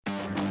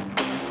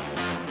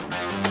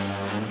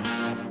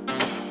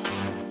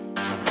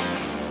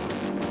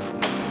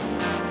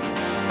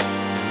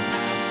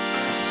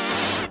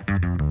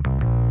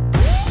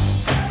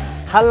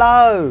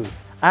Hello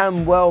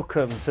and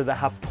welcome to the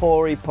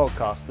Hapori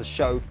podcast, the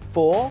show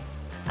for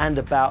and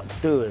about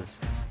doers.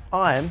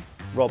 I'm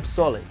Rob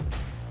Solly.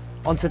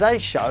 On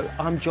today's show,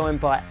 I'm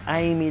joined by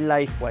Amy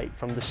Laithwaite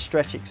from the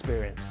Stretch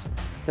Experience.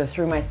 So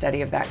through my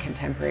study of that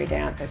contemporary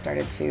dance, I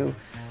started to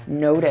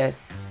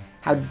notice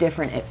how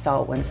different it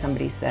felt when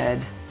somebody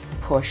said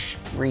push,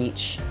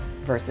 reach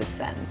versus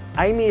send.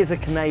 Amy is a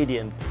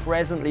Canadian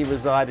presently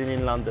residing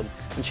in London,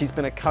 and she's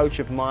been a coach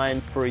of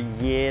mine for a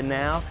year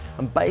now.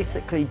 And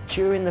basically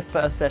during the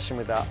first session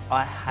with her,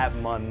 I had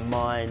my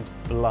mind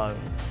blown.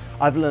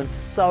 I've learned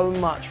so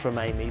much from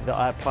Amy that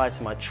I apply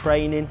to my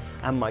training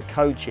and my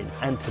coaching.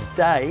 And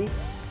today,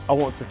 I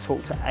want to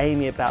talk to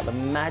Amy about the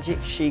magic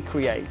she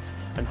creates,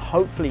 and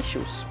hopefully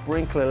she'll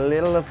sprinkle a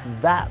little of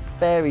that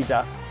fairy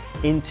dust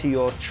into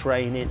your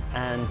training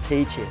and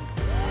teaching.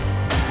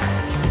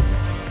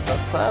 But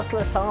first,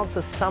 let's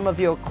answer some of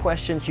your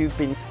questions you've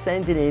been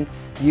sending in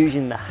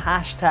using the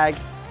hashtag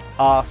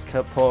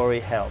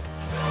AskHaporiHelp.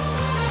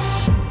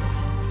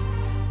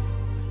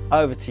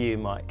 Over to you,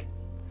 Mike.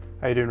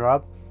 How you doing,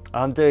 Rob?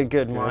 I'm doing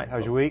good, Mike.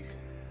 How's your week?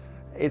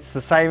 It's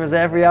the same as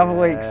every other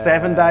week.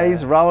 7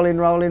 days, rolling.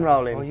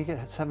 Oh, you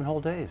get 7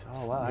 whole days.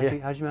 Oh, wow. Yeah.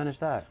 How'd you manage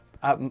that?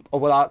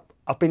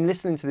 I've been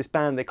listening to this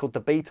band. They're called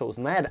the Beatles,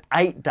 and they had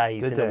 8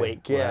 days Did in a they?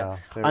 week. Yeah,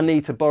 Wow. I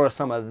need to borrow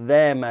some of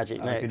their magic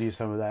I next. could use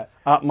some of that.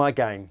 Up my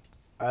game.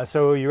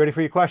 So you ready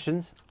for your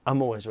questions?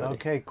 I'm always ready.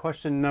 Okay,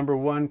 question number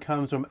 1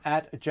 comes from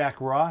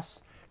 @JackRoss.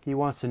 He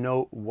wants to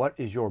know, what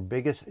is your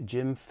biggest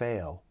gym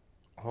fail?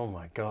 Oh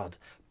my God,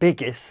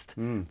 biggest.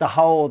 The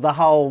whole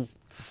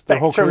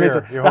spectrum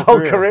career, is your the whole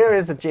whole career. career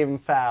is a gym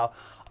foul.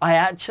 I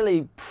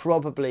actually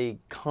probably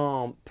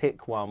can't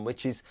pick one,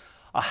 which is,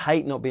 I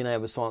hate not being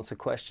able to answer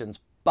questions,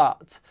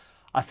 but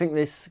I think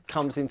this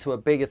comes into a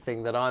bigger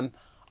thing that I'm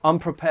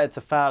prepared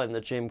to fail in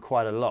the gym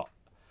quite a lot.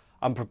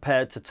 I'm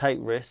prepared to take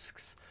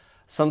risks.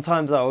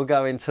 Sometimes I will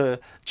go into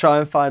try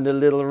and find a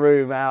little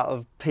room out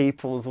of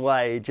people's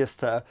way just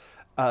to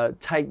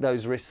take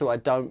those risks so I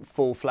don't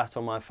fall flat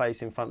on my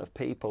face in front of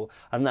people.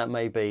 And that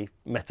may be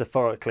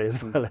metaphorically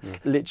as well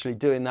as literally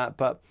doing that.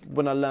 But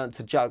when I learned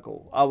to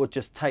juggle, I would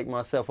just take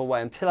myself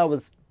away until I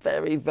was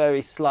very,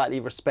 very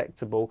slightly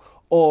respectable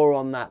or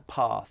on that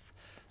path.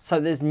 So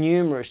there's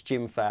numerous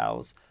gym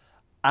fouls,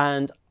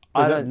 and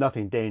I don't.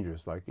 Nothing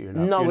dangerous, like you're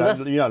No,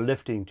 not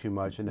lifting too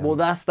much. And then, Well,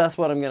 that's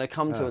what I'm going to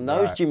come to, and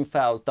those right. gym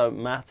fouls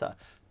don't matter.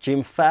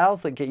 Gym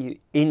fouls that get you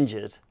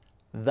injured,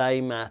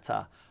 they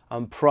matter.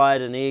 And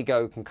pride and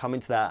ego can come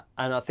into that.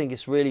 And I think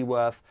it's really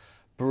worth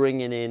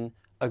bringing in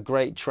a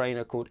great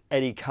trainer called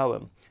Eddie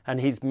Cohen.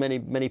 And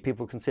many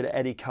people consider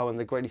Eddie Cohen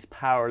the greatest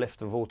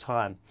powerlifter of all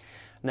time.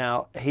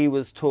 Now, he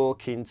was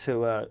talking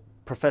to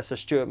Professor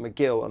Stuart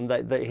McGill, and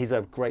he's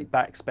a great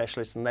back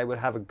specialist, and they would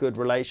have a good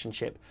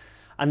relationship.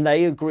 And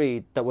they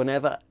agreed that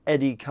whenever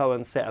Eddie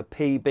Cohen set a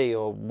PB,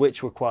 or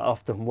which were quite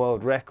often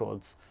world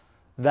records,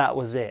 that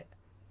was it.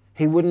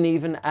 He wouldn't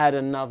even add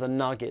another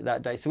nugget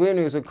that day. So when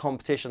he was in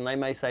competition, they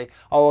may say,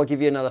 oh, I'll give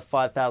you another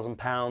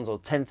 £5,000 or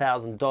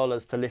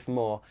 $10,000 to lift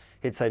more.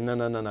 He'd say,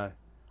 no.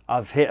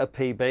 I've hit a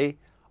PB.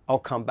 I'll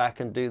come back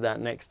and do that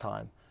next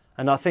time.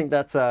 And I think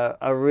that's a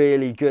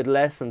really good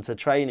lesson to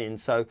training.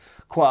 So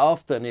quite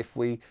often, if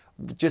we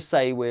just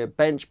say we're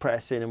bench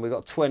pressing and we've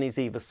got 20s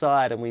either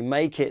side and we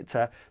make it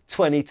to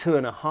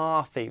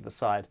 22.5 either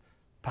side,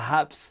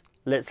 perhaps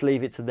let's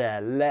leave it to there.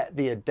 Let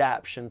the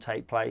adaptation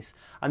take place.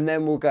 And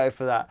then we'll go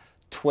for that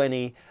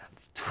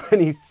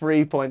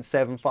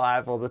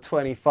 23.75 or the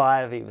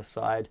 25 either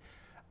side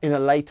in a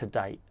later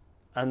date.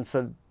 And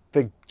so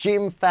the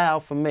gym foul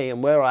for me,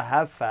 and where I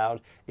have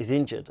fouled, is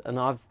injured. And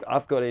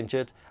I've got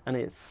injured and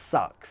it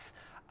sucks.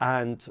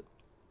 And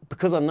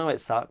because I know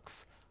it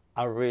sucks,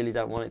 I really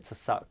don't want it to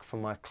suck for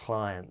my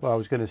clients. Well, I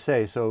was going to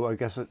say, so I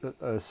guess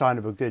a sign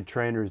of a good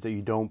trainer is that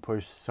you don't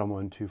push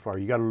someone too far.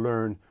 You got to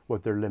learn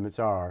what their limits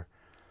are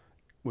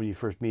when you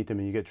first meet them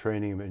and you get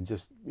training them, and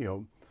just,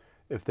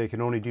 if they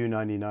can only do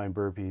 99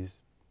 burpees,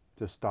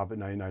 just stop at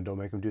 99. Don't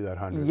make them do that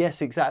 100.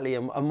 Yes, exactly.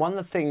 And one of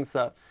the things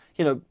that,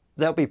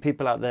 there'll be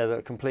people out there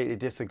that completely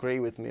disagree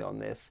with me on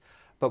this,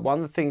 but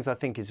one of the things I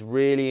think is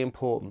really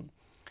important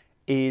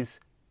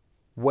is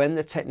when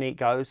the technique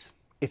goes,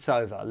 it's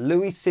over.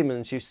 Louis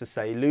Simmons used to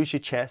say, lose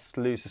your chest,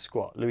 lose the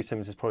squat. Louis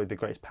Simmons is probably the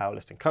greatest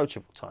powerlifting coach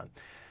of all time.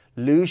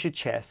 Lose your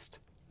chest,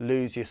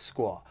 lose your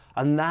squat.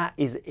 And that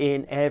is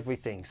in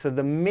everything. So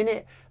the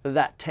minute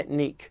that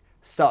technique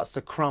starts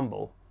to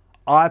crumble,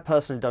 I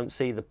personally don't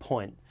see the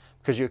point,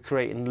 because you're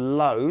creating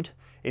load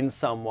in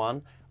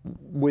someone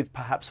with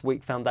perhaps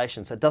weak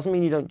foundations. That doesn't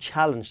mean you don't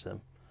challenge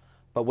them,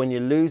 but when you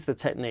lose the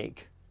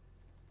technique,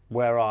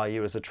 where are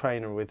you as a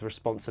trainer with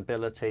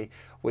responsibility,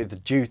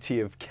 with duty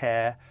of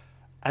care?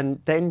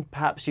 And then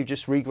perhaps you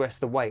just regress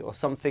the weight or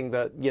something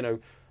that,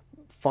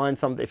 find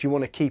something. If you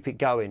want to keep it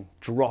going,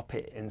 drop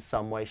it in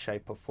some way,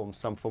 shape or form,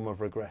 some form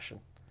of regression.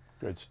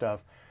 Good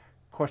stuff.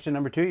 Question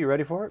number 2, you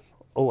ready for it?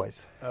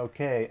 Always.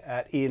 Okay,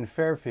 @Ian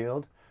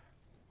Fairfield,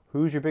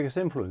 who's your biggest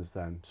influence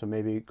then? So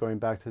maybe going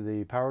back to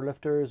the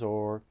powerlifters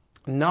or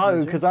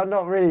No, because I'm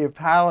not really a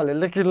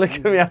powerlifter. Look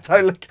at me. I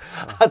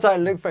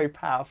don't look very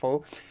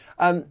powerful.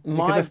 You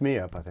can lift me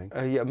up, I think.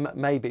 Yeah,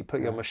 maybe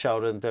put you on my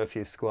shoulder and do a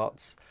few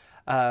squats.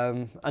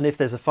 And if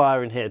there's a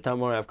fire in here, don't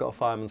worry, I've got a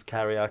fireman's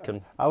carry. I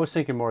was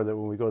thinking more that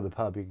when we go to the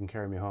pub, you can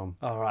carry me home.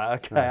 All right,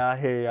 okay, I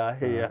hear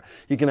you.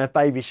 You can have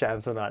baby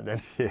sham tonight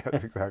then. Yeah,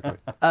 exactly.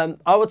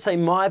 I would say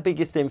my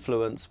biggest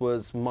influence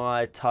was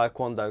my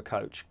Taekwondo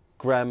coach,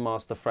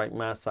 Grandmaster Frank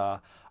Massar.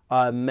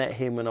 I met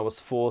him when I was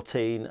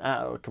 14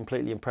 at a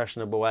completely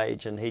impressionable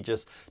age, and he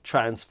just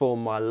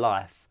transformed my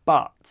life.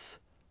 But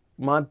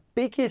my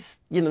biggest,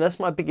 that's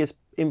my biggest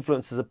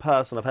influence as a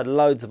person. I've had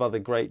loads of other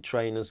great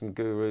trainers and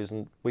gurus,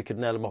 and we could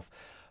nail them off.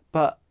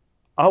 But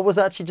I was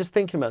actually just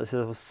thinking about this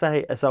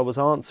as I was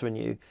answering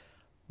you.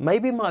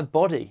 Maybe my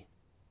body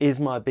is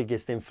my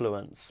biggest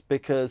influence,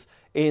 because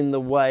in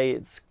the way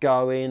it's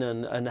going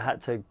and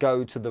had to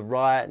go to the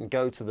right and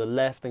go to the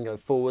left and go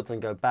forwards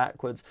and go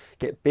backwards,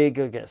 get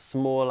bigger, get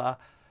smaller,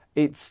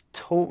 it's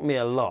taught me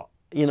a lot.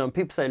 And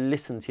people say,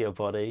 listen to your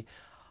body.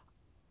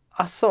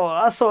 I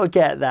sort of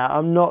get that.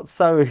 I'm not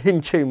so in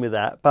tune with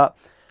that, but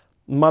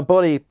my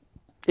body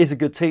is a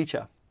good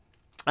teacher,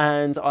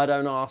 and I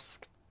don't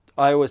ask.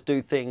 I always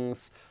do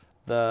things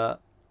that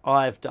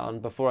I've done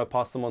before I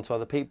pass them on to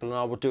other people, and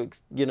I will do,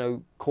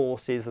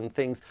 courses and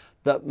things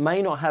that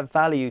may not have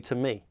value to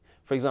me.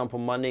 For example,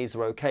 my knees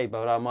are okay,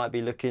 but I might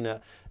be looking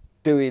at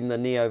doing the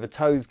knee over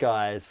toes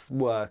guys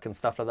work and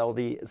stuff like that, or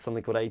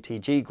something called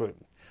ATG group,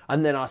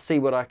 and then I see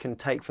what I can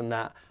take from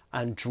that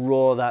and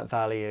draw that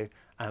value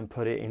and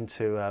put it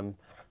into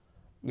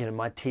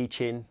my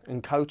teaching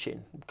and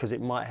coaching, because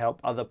it might help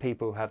other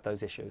people who have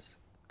those issues.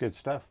 Good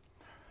stuff.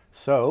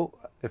 So,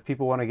 if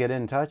people want to get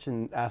in touch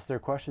and ask their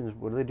questions,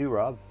 what do they do,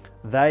 Rob?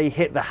 They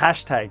hit the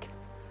hashtag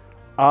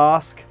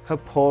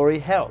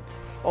 #AskHaporiHelp,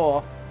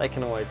 or they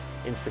can always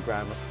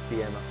Instagram us,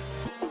 DM us.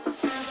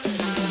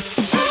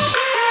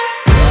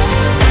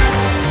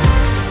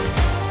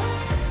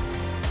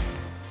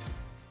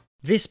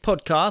 This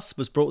podcast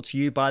was brought to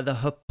you by the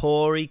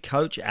Hapori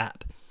Coach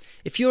app.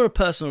 If you're a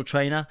personal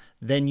trainer,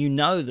 then you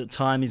know that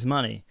time is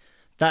money.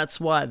 That's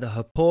why the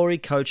Hapori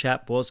Coach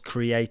app was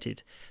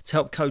created, to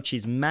help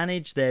coaches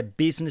manage their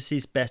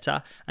businesses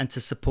better and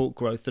to support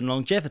growth and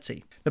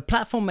longevity. The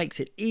platform makes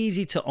it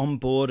easy to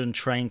onboard and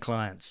train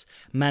clients,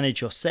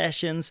 manage your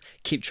sessions,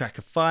 keep track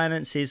of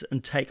finances,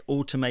 and take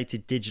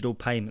automated digital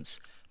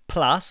payments.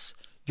 Plus,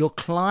 your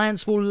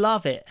clients will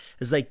love it,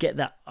 as they get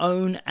their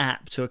own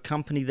app to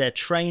accompany their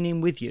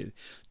training with you,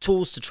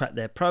 tools to track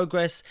their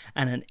progress,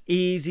 and an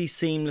easy,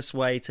 seamless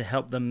way to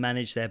help them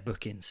manage their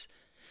bookings.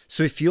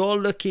 So if you're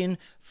looking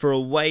for a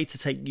way to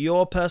take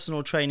your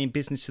personal training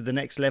business to the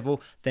next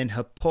level, then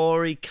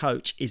Hapori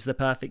Coach is the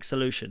perfect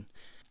solution.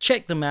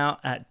 Check them out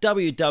at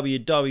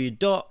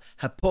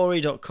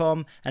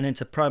www.hapori.com and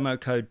enter promo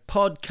code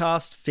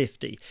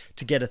PODCAST50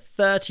 to get a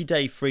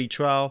 30-day free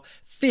trial,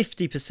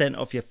 50%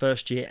 off your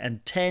first year,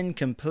 and 10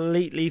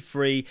 completely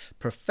free,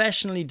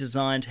 professionally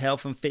designed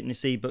health and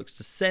fitness ebooks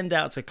to send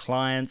out to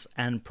clients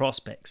and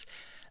prospects.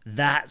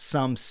 That's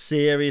some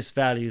serious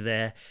value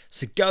there.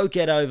 So go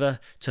get over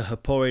to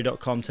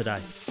hapori.com today.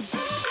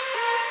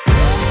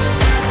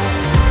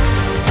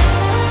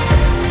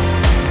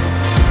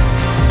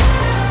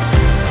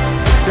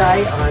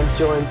 Today I'm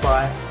joined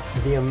by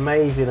the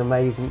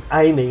amazing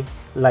Amy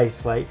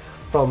Laithwaite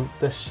from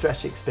the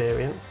Stretch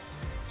Experience.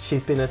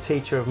 She's been a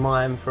teacher of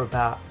mine for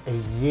about a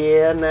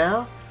year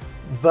now,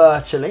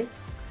 virtually.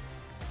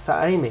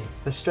 So Amy,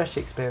 the Stretch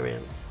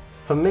Experience,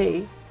 for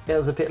me, it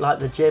was a bit like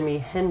the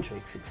Jimi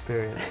Hendrix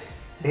experience.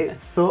 It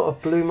sort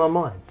of blew my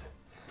mind.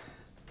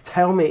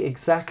 Tell me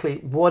exactly,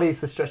 what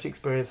is the Stretch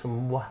Experience,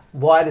 and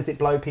why does it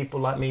blow people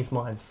like me's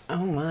minds?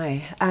 Oh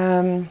my.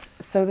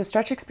 So the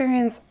Stretch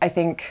Experience, I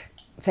think,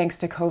 thanks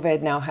to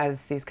COVID, now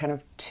has these kind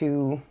of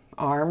two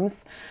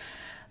arms.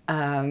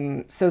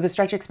 So the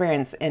Stretch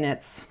Experience in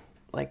its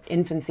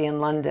infancy in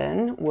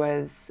London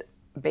was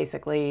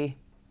basically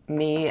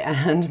me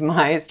and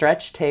my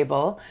stretch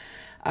table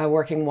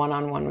working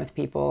one-on-one with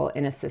people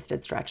in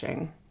assisted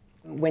stretching.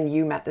 When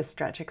you met the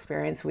Stretch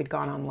Experience, we'd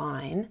gone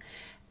online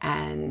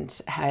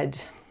and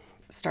had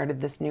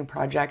started this new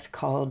project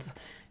called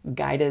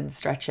Guided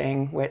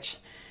Stretching, which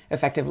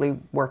effectively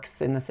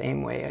works in the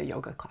same way a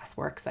yoga class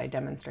works. I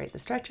demonstrate the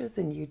stretches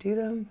and you do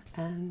them,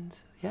 and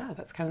yeah,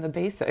 that's kind of the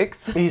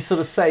basics. You sort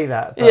of say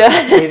that, but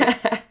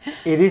yeah.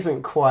 it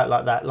isn't quite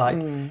like that.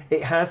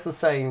 It has the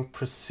same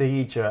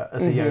procedure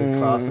as a yoga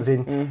class, as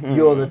in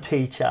you're the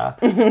teacher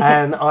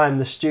and I'm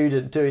the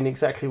student doing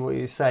exactly what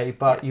you say,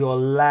 but your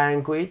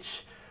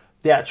language,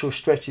 the actual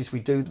stretches we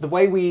do, the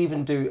way we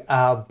even do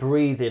our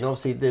breathing,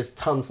 obviously there's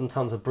tons and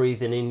tons of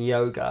breathing in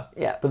yoga,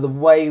 but the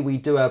way we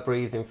do our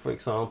breathing, for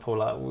example,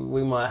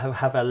 we might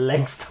have our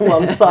legs to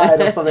one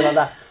side or something like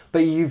that,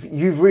 but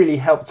you've really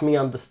helped me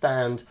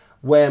understand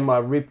where my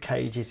rib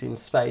cage is in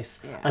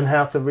space and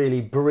how to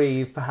really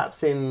breathe,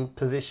 perhaps in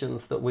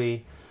positions that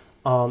we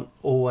aren't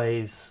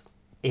always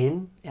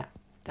in. Yeah,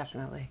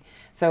 definitely.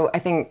 So I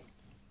think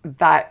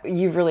that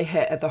you've really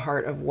hit at the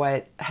heart of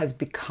what has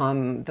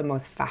become the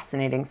most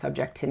fascinating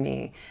subject to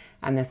me,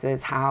 And this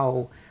is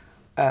how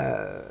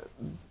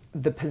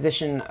the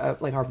position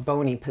of, like, our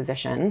bony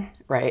position,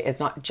 right? It's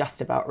not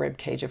just about rib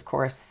cage, of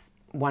course.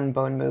 One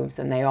bone moves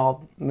and they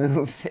all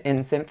move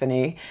in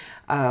symphony.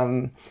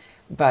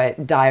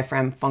 But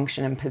diaphragm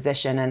function and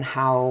position, and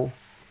how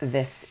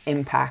this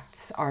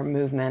impacts our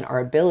movement, our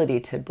ability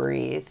to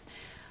breathe.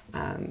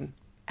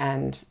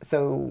 And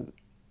so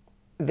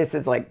this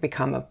has like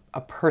become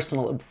a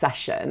personal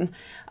obsession.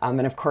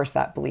 And of course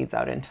that bleeds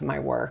out into my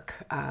work.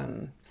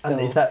 And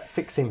is that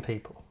fixing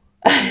people?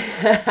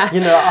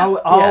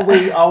 Are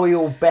we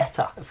all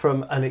better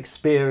from an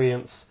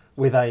experience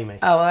with Amy?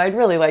 Oh, I'd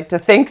really like to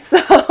think so.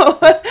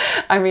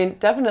 I mean,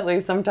 definitely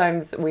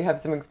sometimes we have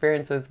some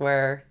experiences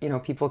where,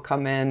 people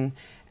come in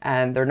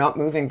and they're not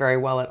moving very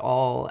well at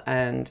all.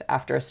 And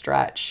after a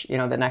stretch,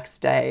 the next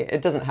day,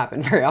 it doesn't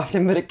happen very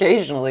often, but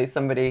occasionally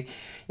somebody,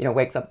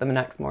 wakes up the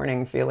next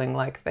morning feeling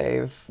like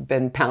they've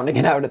been pounding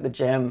it out at the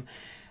gym.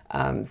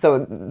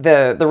 So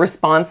the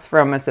response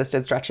from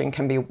assisted stretching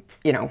can be,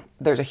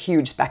 there's a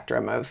huge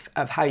spectrum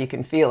of how you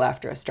can feel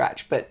after a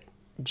stretch, but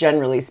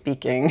generally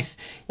speaking,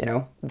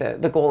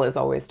 the goal is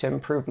always to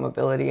improve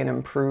mobility and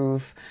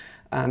improve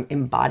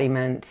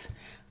embodiment.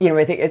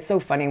 I think it's so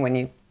funny when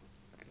you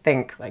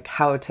think like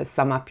how to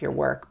sum up your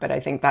work, but I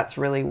think that's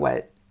really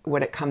what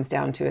it comes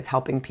down to, is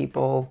helping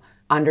people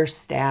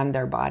understand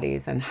their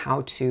bodies and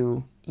how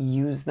to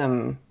use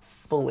them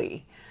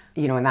fully.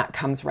 And that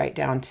comes right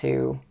down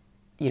to,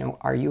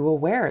 are you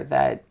aware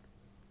that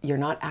you're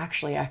not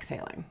actually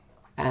exhaling?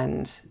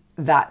 And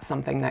that's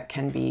something that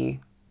can be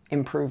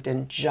improved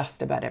in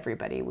just about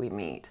everybody we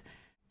meet.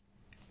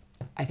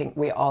 I think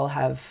we all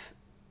have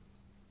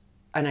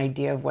an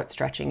idea of what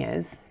stretching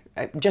is.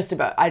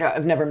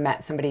 I've never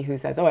met somebody who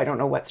says, oh, I don't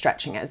know what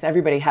stretching is.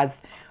 Everybody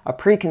has a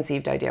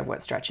preconceived idea of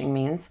what stretching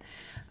means.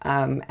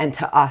 And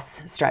to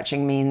us,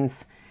 stretching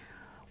means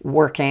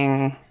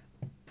working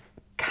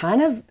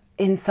kind of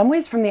in some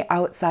ways from the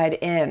outside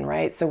in,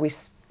 right? So we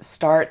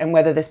start, and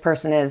whether this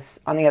person is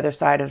on the other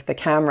side of the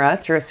camera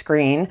through a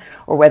screen,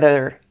 or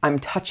whether I'm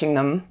touching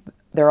them,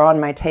 they're on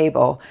my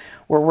table,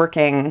 we're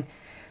working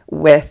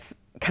with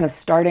kind of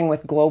starting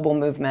with global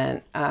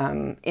movement,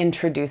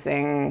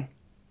 introducing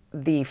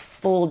the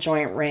full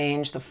joint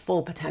range, the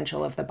full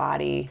potential of the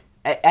body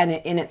and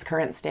in its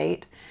current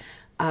state.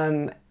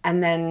 And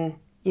then,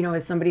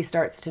 as somebody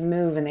starts to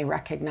move and they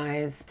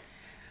recognize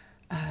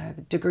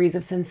degrees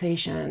of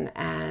sensation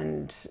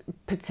and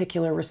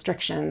particular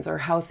restrictions, or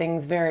how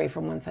things vary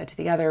from one side to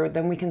the other,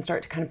 then we can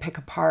start to kind of pick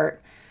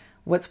apart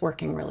what's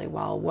working really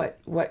well,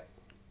 what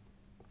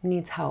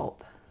needs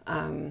help.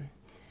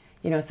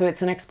 So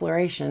it's an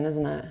exploration,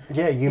 isn't it?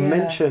 Yeah, you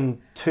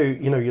mentioned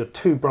your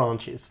two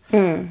branches.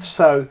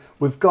 So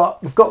we've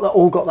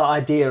all got that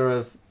idea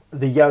of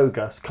the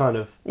yoga kind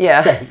of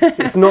sense.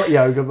 It's not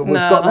yoga, but we've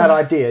got that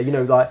idea,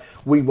 like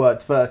we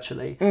worked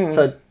virtually.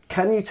 So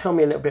can you tell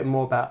me a little bit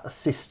more about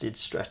assisted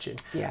stretching?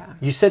 Yeah.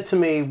 You said to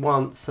me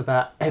once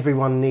about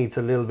everyone needs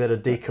a little bit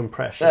of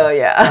decompression. Oh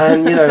yeah.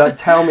 And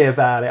tell me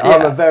about it. Yeah.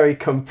 I'm a very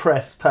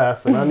compressed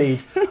person. I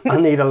need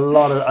a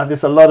lot of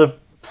there's a lot of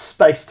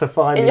space to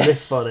find in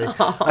this body.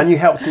 And you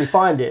helped me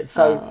find it.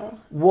 So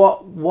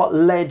what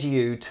led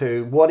you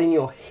to, what in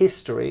your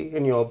history,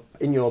 in your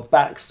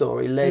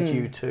backstory led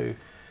you to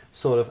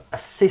sort of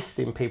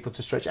assisting people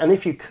to stretch? And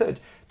if you could,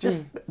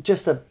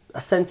 just a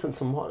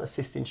sentence on what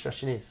assisting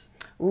stretching is.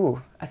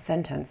 Ooh, a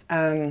sentence.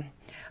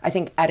 I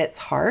think at its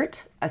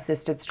heart,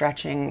 assisted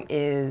stretching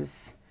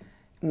is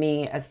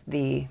me as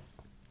the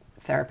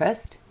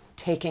therapist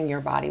taking your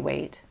body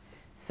weight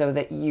so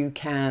that you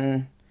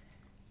can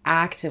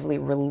actively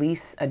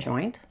release a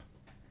joint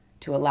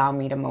to allow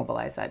me to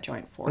mobilize that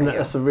joint for you.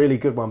 That's a really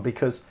good one,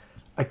 because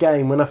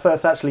again, when I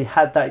first actually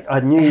had that, I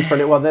knew you for a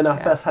little while, then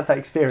I first had that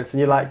experience, and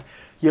you're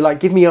like,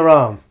 give me your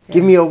arm,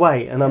 give me your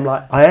weight, and I'm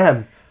like, I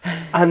am.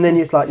 And then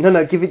you're like,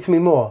 no, give it to me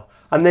more.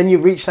 And then you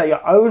reached out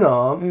your own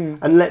arm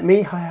and let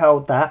me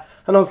hold that.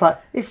 And I was like,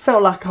 it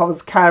felt like I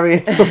was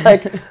carrying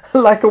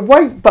like a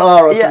weight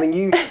bar or something.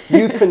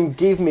 You can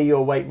give me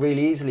your weight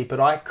really easily, but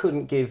I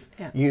couldn't give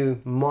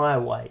you my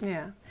weight.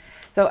 Yeah.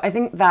 So I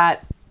think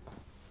that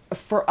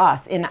for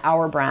us, in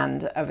our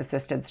brand of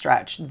assisted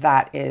stretch,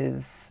 that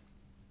is,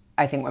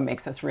 I think, what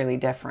makes us really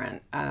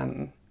different,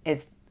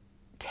 is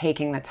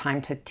taking the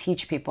time to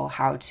teach people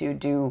how to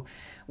do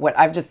what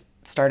I've just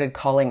started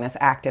calling this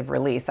active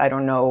release. I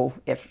don't know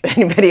if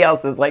anybody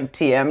else has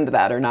TM'd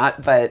that or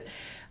not, but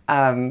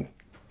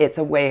it's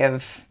a way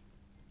of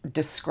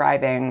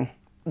describing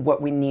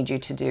what we need you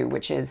to do,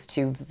 which is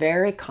to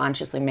very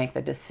consciously make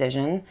the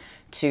decision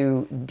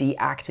to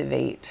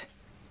deactivate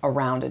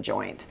around a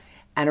joint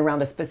and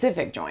around a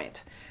specific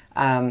joint.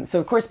 So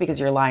of course, because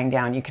you're lying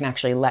down, you can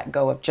actually let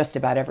go of just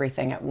about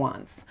everything at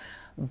once.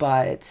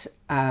 But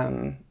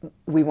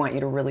we want you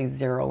to really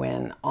zero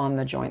in on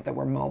the joint that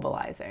we're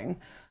mobilizing.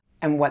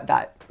 And what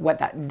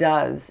that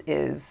does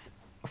is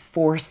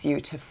force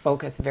you to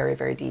focus very,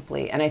 very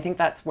deeply. And I think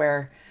that's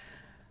where,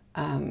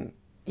 when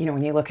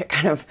you look at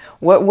kind of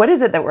what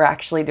is it that we're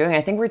actually doing,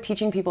 I think we're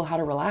teaching people how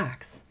to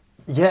relax.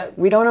 Yeah.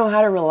 We don't know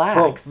how to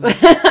relax. Well,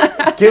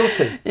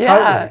 Guilty.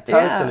 Yeah,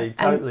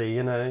 Totally.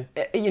 You know.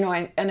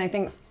 I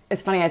think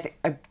it's funny.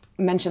 I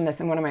mentioned this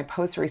in one of my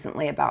posts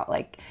recently about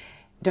like,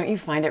 don't you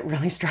find it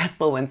really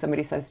stressful when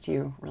somebody says to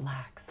you,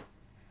 relax?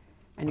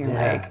 And you're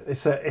like,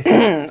 it's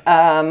a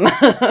how?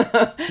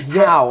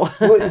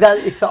 Well,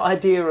 it's the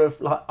idea of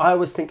like, I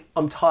always think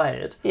I'm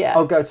tired. Yeah.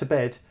 I'll go to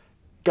bed,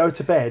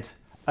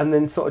 and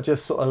then sort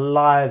of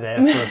lie there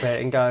for a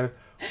bit and go,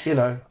 you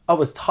know, I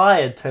was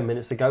tired 10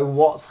 minutes ago.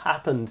 What's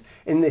happened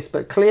in this?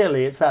 But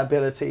clearly it's that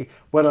ability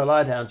when I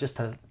lie down just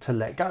to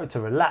let go, to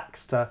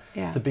relax, to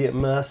be at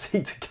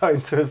mercy, to go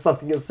into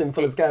something as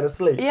simple as going to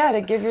sleep. Yeah,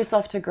 to give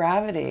yourself to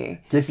gravity.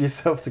 Give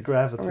yourself to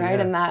gravity. Right,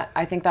 yeah. and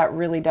I think that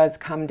really does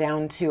come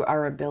down to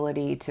our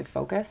ability to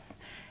focus.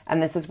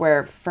 And this is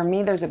where, for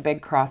me, there's a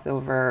big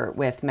crossover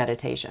with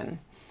meditation.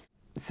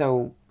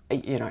 So,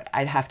 you know,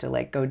 I'd have to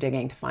like go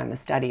digging to find the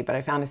study, but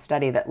I found a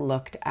study that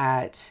looked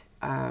at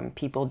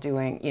people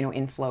doing, you know,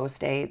 in flow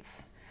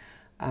states,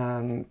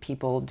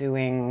 people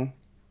doing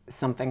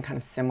something kind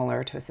of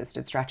similar to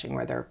assisted stretching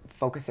where they're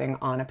focusing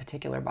on a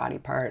particular body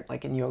part.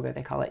 Like in yoga,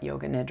 they call it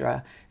yoga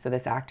nidra. So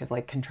this act of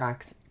like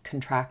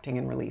contracting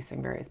and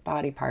releasing various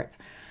body parts.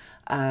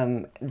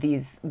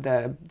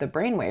 The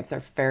brain waves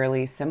are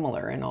fairly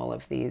similar in all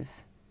of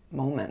these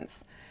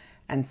moments.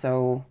 And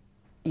so,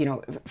 you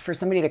know, for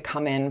somebody to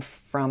come in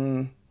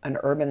from an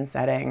urban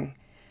setting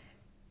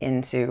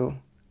into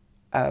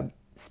a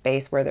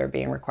space where they're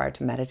being required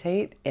to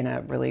meditate in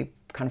a really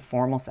kind of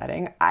formal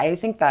setting, I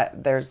think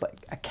that there's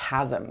like a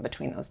chasm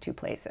between those two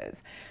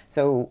places.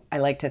 So I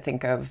like to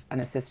think of an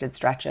assisted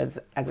stretch as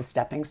a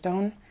stepping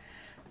stone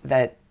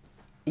that,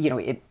 you know,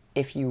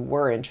 if you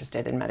were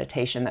interested in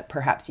meditation, that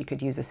perhaps you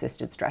could use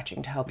assisted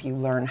stretching to help you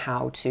learn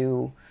how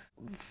to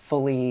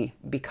fully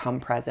become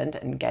present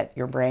and get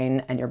your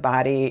brain and your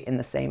body in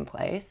the same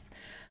place.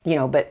 You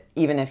know, but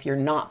even if you're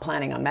not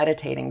planning on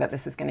meditating, that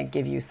this is going to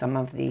give you some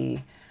of the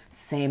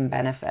same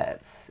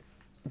benefits,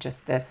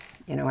 just this,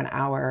 you know, an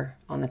hour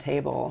on the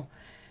table,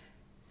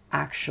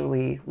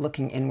 actually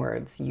looking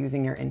inwards,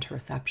 using your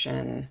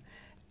interoception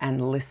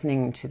and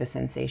listening to the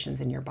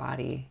sensations in your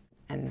body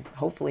and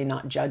hopefully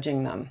not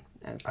judging them.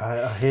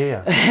 I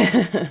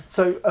hear.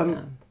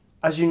 So,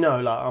 as you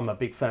know, like I'm a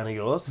big fan of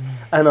yours,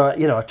 and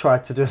I try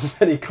to do as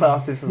many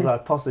classes as I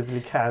possibly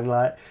can.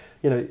 Like,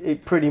 you know,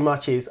 it pretty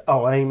much is,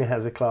 oh, Amy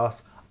has a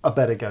class, I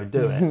better go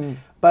do it.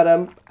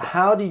 But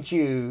how did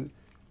you?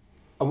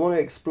 I want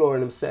to explore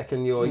in a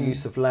second your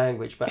use of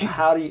language, but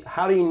how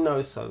do you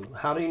know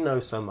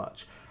so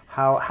much?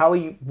 How are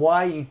you?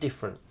 Why are you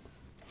different?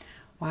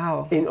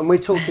 Wow. And we're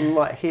talking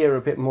right here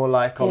a bit more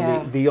like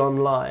on the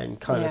online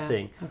kind of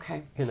thing.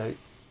 Okay. You know.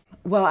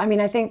 Well, I mean,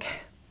 I think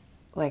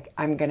like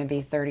I'm going to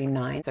be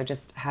 39, so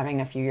just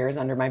having a few years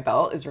under my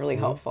belt is really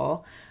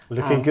helpful.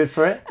 Looking good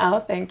for it. Oh,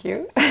 thank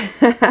you.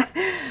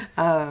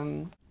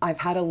 I've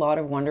had a lot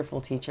of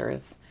wonderful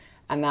teachers,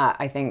 and that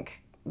I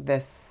think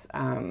this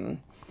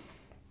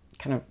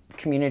kind of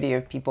community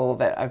of people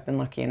that I've been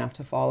lucky enough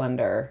to fall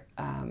under,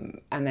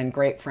 and then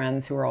great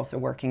friends who are also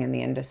working in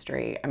the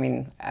industry. I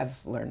mean,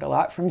 I've learned a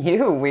lot from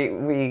you.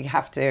 We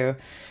have to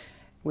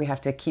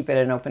keep it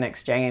an open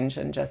exchange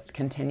and just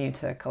continue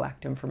to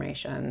collect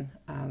information.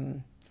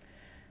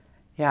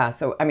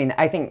 So I mean,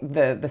 I think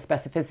the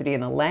specificity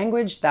in the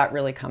language, that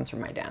really comes from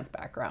my dance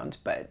background,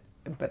 but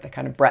the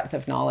kind of breadth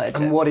of knowledge.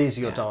 And what is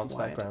your dance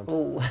background?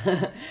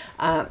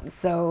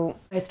 So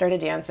I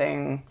started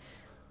dancing.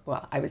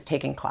 Well, I was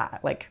taking class,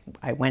 like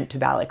I went to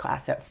ballet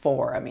class at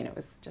 4. I mean, it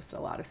was just a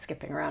lot of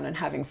skipping around and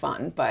having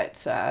fun,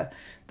 but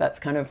that's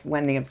kind of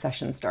when the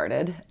obsession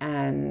started.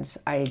 And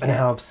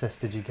how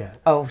obsessed did you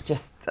get? Oh,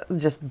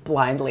 just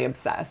blindly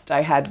obsessed.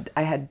 I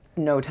had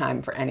no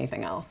time for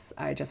anything else.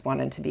 I just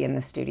wanted to be in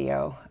the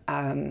studio.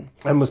 And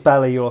was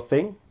ballet your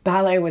thing?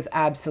 Ballet was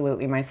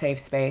absolutely my safe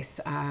space.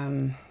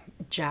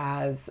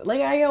 Jazz,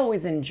 like I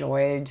always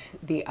enjoyed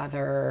the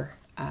other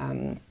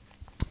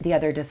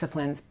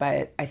disciplines,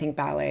 but I think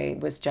ballet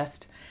was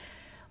just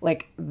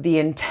like the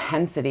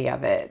intensity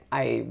of it.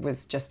 I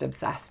was just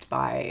obsessed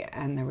by,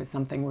 and there was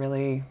something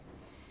really,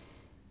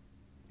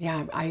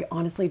 I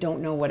honestly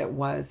don't know what it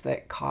was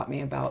that caught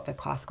me about the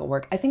classical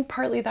work. I think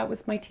partly that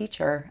was my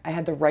teacher. I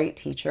had the right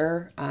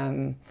teacher.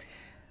 I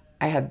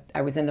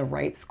was in the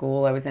right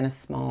school. I was in a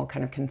small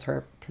kind of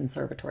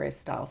conservatory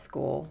style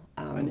school.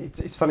 And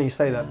it's funny you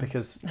say that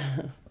because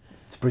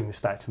to bring this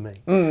back to me.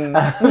 And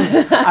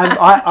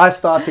I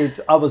started,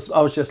 I was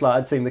just like,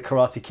 I'd seen the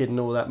Karate Kid and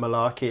all that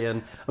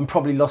malarkey and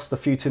probably lost a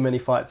few too many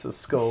fights at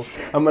school.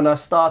 And when I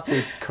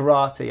started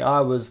karate, I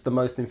was the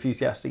most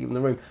enthusiastic in the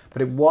room.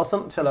 But it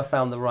wasn't until I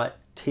found the right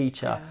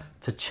teacher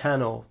to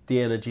channel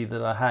the energy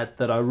that I had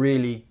that I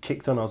really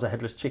kicked on. I was a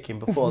headless chicken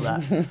before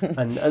that.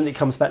 and it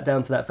comes back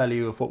down to that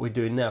value of what we're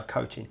doing now,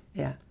 coaching.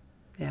 Yeah.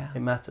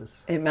 It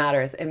matters. It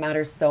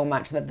matters so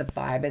much that the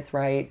vibe is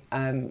right.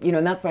 And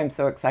that's why I'm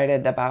so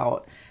excited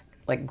about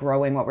like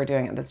growing what we're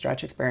doing at the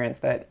Stretch Experience,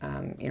 that,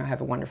 I have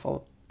a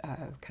wonderful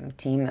kind of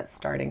team that's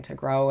starting to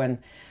grow. And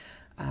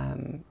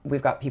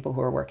We've got people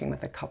who are working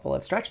with a couple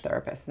of stretch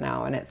therapists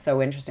now, and it's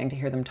so interesting to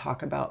hear them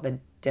talk about the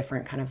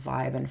different kind of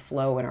vibe and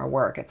flow in our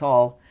work. It's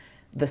all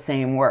the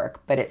same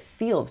work, but it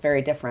feels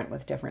very different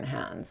with different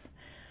hands.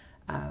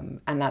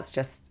 And that's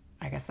just,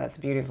 I guess that's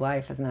the beauty of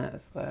life, isn't it?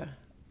 It's the...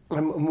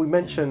 And we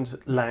mentioned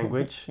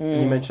language,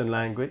 and you mentioned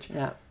language.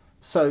 Yeah.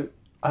 So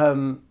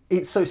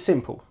it's so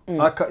simple.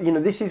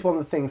 This is one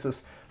of the things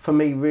that's, for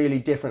me, really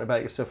different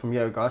about yourself from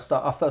yoga.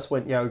 I first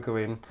went yoga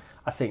in,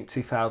 I think,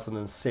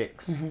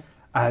 2006.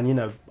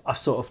 And, I've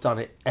sort of done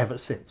it ever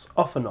since,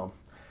 off and on.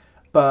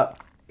 But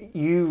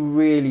you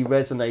really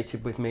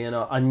resonated with me, and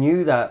I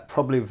knew that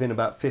probably within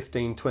about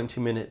 15, 20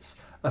 minutes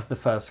of the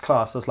first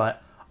class. I was like,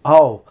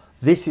 oh,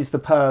 this is the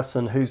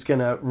person who's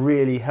going to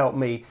really help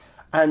me.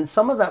 And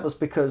some of that was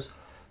because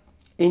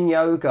in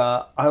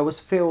yoga, I always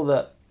feel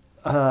that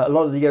a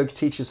lot of the yoga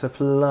teachers have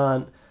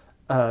learned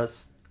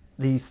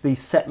these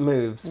set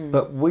moves,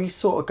 but we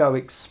sort of go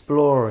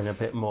exploring a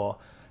bit more,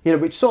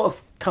 which sort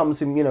of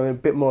comes in, a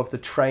bit more of the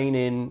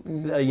training,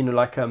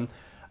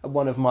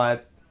 one of my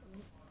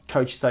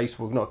coaches I used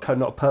to, not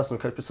a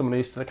personal coach, but someone I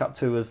used to look up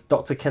to was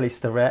Dr. Kelly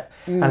Starrett,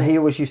 and he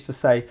always used to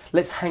say,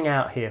 let's hang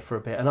out here for a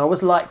bit. And I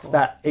always liked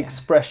that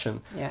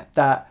expression,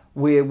 that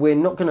we're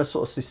not going to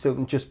sort of sit still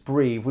and just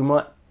breathe. We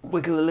might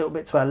wiggle a little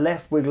bit to our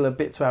left, wiggle a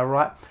bit to our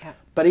right. Yeah.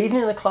 But even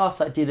in the class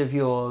I did of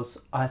yours,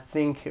 I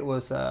think it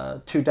was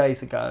 2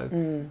 days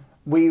ago,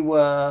 we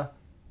were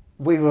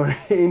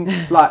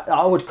in, like,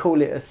 I would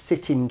call it a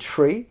sitting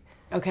tree.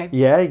 Okay.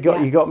 Yeah,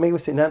 you got me. We're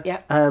sitting down.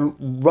 Yeah.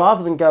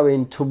 Rather than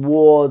going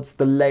towards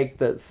the leg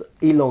that's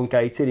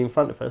elongated in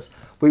front of us,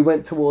 we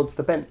went towards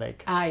the bent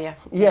leg. Yeah.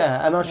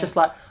 Yeah, and I was just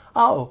like,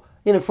 oh,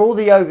 for all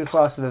the yoga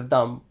classes I've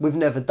done, we've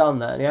never done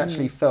that, and it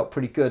actually felt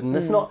pretty good. And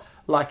it's not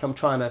like I'm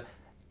trying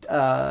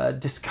to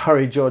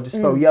discourage or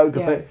dispel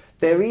yoga, but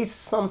there is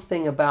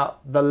something about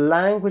the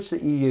language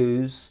that you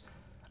use,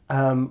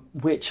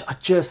 which I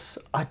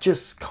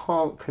just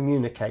can't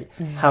communicate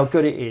how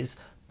good it is,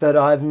 that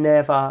I've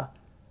never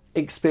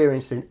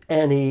experienced in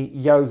any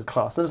yoga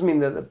class. That doesn't mean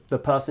that the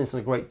person isn't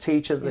a great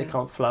teacher, that they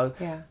can't flow,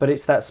 but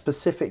it's that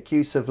specific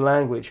use of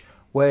language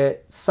where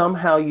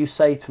somehow you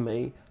say to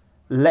me,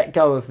 let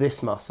go of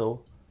this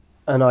muscle,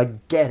 and I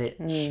get it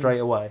straight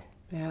away.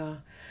 Yeah.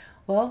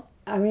 Well,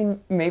 I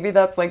mean, maybe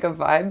that's like a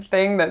vibe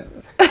thing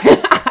that's...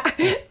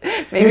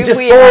 Maybe you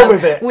just fall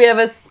with it. We have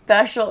a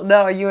special...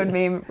 No, you and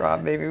me,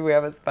 Rob, maybe we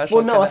have a special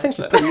Well, no, connection. I think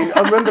it's pretty...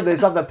 I remember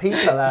there's other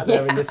people out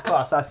there in this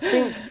class.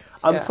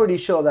 I'm pretty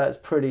sure that's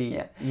pretty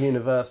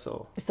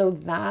universal. So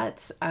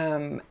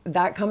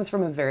that comes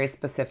from a very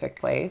specific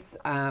place.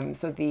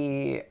 So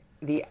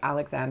the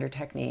Alexander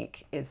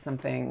technique is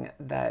something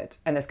that,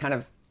 and this kind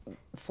of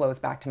flows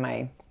back to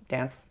my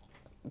dance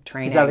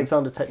training. Is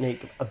Alexander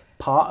technique a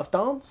part of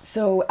dance?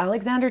 So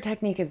Alexander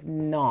technique is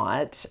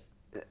not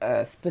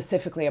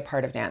specifically a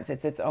part of dance.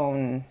 It's its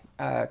own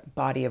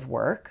body of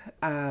work.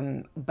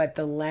 But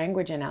the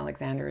language in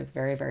Alexander is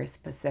very, very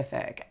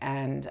specific.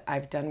 And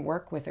I've done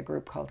work with a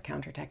group called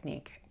Counter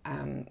Technique,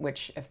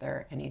 which, if there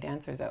are any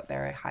dancers out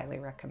there, I highly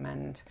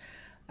recommend.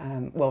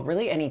 Well,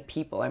 really any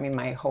people. I mean,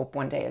 my hope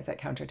one day is that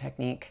Counter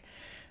Technique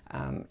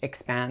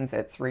expands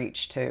its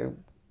reach to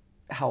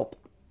help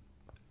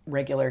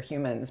regular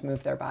humans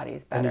move their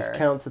bodies better. And is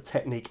Counter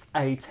Technique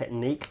a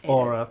technique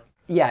or a...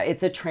 Yeah,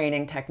 it's a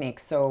training technique.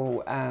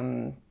 So,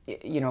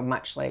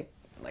 much like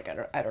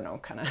I don't know,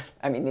 kind of,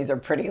 I mean, these are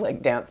pretty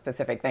like dance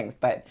specific things,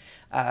 but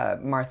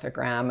Martha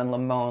Graham and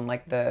Lamone,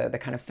 like the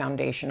kind of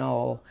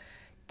foundational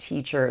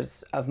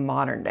teachers of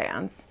modern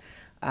dance,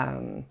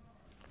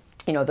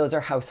 those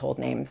are household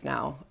names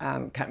now,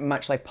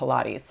 much like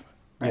Pilates,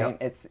 right?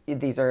 Yep.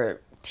 These are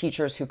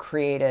teachers who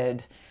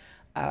created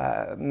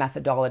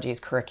methodologies,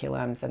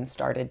 curriculums, and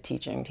started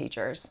teaching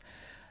teachers.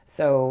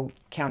 So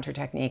Counter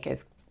Technique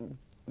is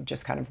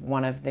just kind of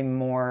one of the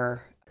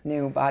more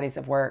new bodies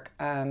of work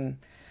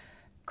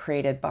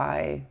created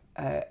by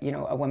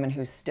a woman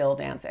who's still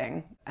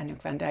dancing,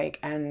 Anouk van Dijk,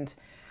 and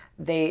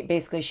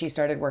she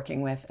started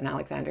working with an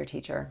Alexander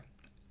teacher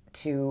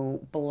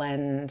to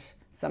blend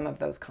some of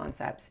those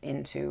concepts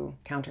into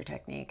Counter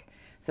Technique.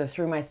 So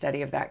through my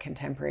study of that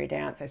contemporary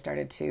dance, I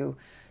started to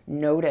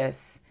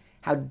notice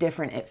how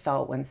different it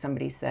felt when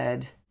somebody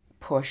said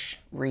push,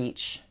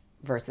 reach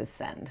versus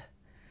send,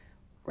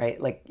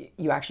 right? Like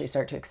you actually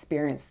start to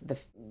experience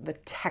the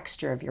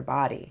texture of your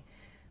body.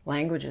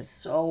 Language is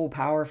so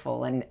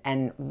powerful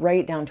and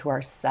right down to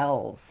our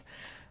cells.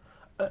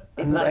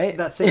 And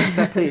that's it,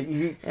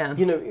 exactly.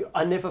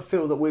 I never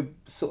feel that we're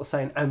sort of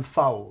saying and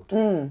fold.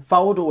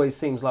 Fold always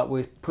seems like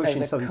we're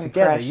pushing something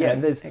together. Yeah,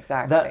 there's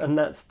exactly that, and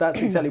that's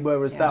exactly.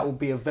 Whereas that will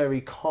be a very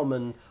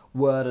common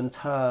word and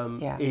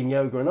term in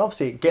yoga, and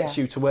obviously it gets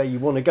you to where you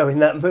want to go in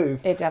that move.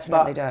 It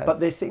definitely does. But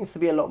there seems to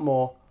be a lot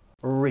more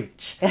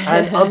reach,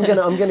 and I'm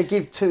gonna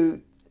give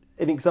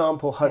an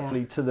example,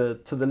 hopefully to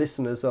the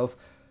listeners of,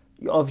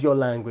 of your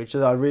language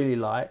that I really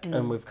like,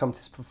 and we've come to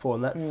this before,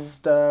 and that's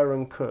stir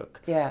and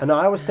cook. Yeah. And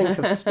I always think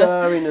of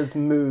stirring as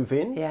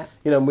moving. Yeah.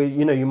 You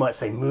know, you might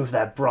say move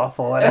that broth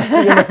or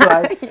whatever. You know,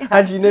 like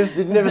actually,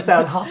 it never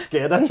sound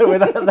husky. I don't know where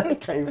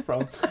that came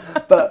from.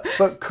 But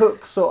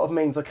cook sort of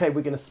means, okay,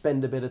 we're going to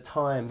spend a bit of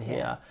time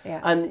here. Yeah.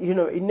 And you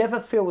know, it never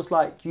feels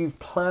like you've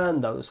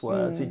planned those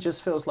words. It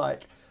just feels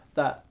like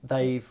that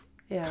they've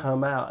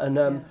come out.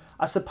 And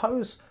I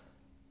suppose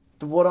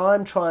what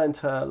I'm trying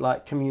to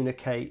like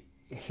communicate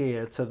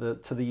here to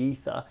the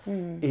ether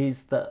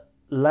is that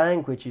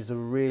language is a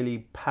really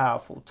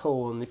powerful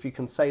tool, and if you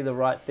can say the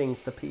right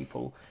things to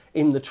people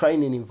in the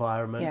training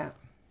environment,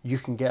 you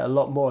can get a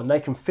lot more, and they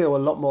can feel a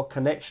lot more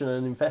connection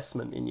and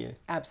investment in you.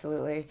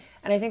 Absolutely.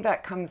 And I think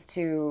that comes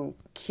to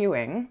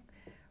cueing,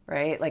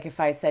 right? Like if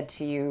I said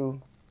to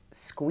you,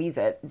 squeeze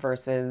it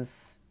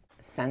versus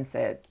sense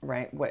it,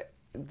 right? What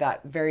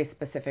that very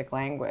specific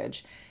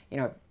language, you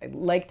know, I'd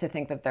like to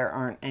think that there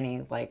aren't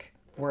any like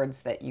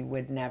words that you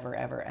would never,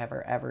 ever,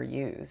 ever, ever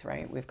use,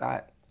 right? We've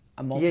got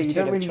a multitude you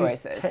don't really of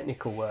choices. use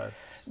technical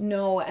words.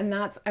 No, and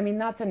that's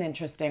an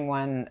interesting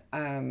one.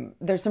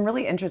 There's some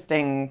really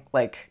interesting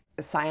like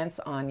science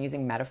on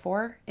using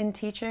metaphor in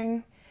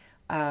teaching.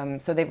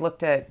 So they've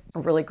looked at a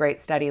really great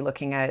study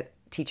looking at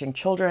teaching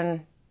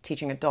children,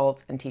 teaching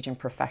adults, and teaching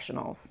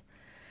professionals.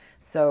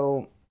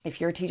 So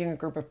if you're teaching a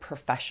group of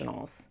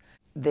professionals,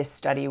 this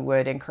study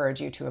would encourage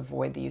you to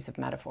avoid the use of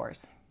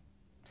metaphors.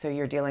 So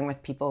you're dealing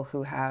with people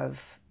who have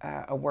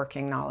a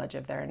working knowledge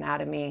of their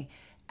anatomy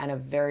and a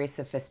very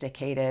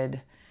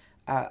sophisticated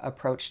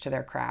approach to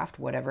their craft,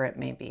 whatever it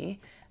may be.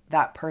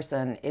 That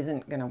person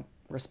isn't going to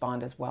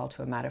respond as well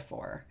to a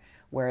metaphor.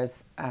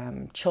 Whereas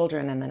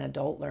children and then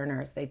adult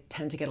learners, they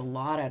tend to get a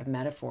lot out of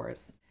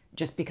metaphors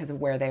just because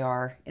of where they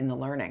are in the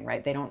learning,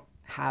 right? They don't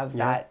have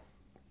that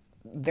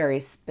very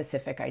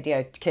specific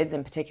idea. Kids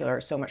in particular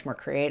are so much more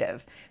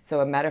creative, so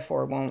a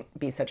metaphor won't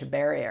be such a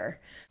barrier.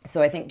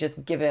 So I think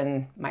just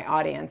given my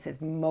audience is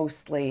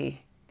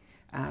mostly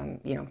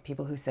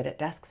people who sit at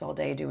desks all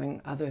day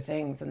doing other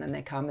things, and then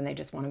they come and they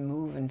just want to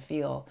move and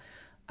feel,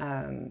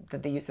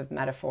 that the use of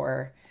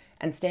metaphor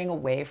and staying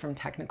away from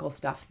technical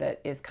stuff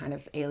that is kind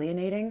of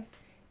alienating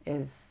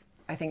is,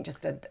 I think,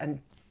 just a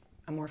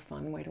more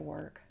fun way to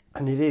work.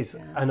 And it is,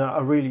 and I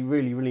really,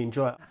 really, really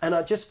enjoy it. And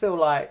I just feel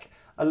like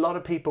a lot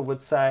of people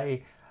would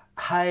say,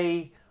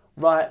 hey,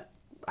 right,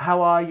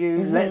 how are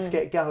you? Let's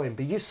get going.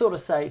 But you sort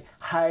of say,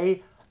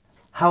 hey,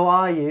 how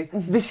are you?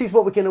 This is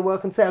what we're going to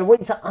work on today. I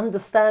want you to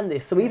understand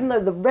this. So even though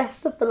the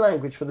rest of the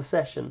language for the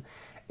session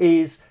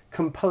is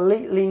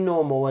completely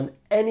normal and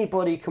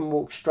anybody can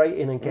walk straight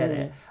in and get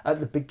it, at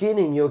the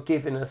beginning you're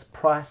giving us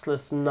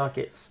priceless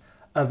nuggets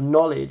of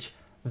knowledge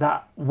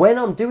that when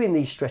I'm doing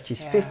these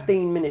stretches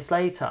 15 minutes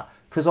later,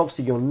 because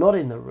obviously you're not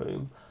in the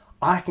room,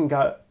 I can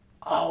go,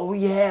 oh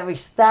yeah,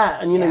 it's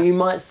that. And you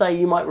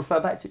might refer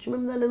back to, do you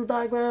remember that little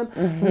diagram?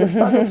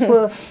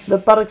 The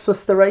buttocks were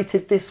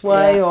serrated this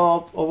way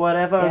or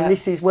whatever, and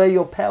this is where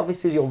your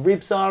pelvis is, your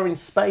ribs are in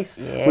space.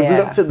 We've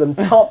looked at them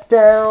top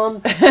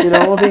down,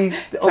 all these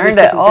turned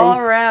it all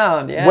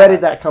around. Where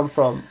did that come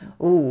from?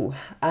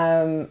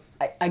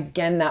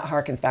 Again, that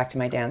harkens back to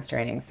my dance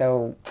training.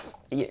 So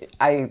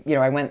I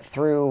went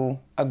through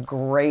a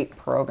great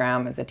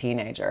program as a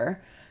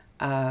teenager.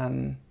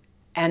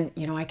 And,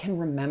 I can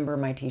remember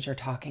my teacher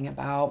talking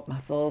about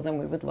muscles, and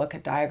we would look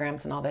at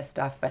diagrams and all this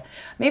stuff, but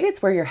maybe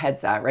it's where your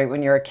head's at, right?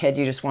 When you're a kid,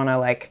 you just want to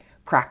like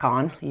crack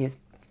on, use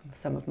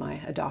some of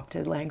my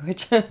adopted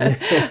language.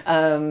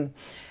 You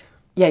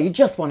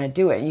just want to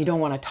do it. You don't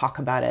want to talk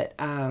about it.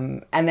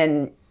 And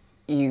then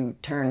you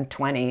turn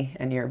 20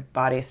 and your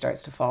body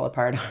starts to fall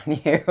apart on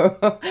you.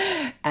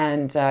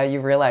 And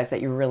you realize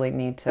that you really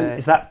need to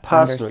is that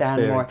personal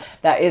understand experience? More.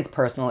 That is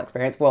personal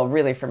experience. Well,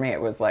 really for me,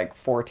 it was like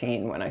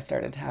 14 when I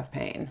started to have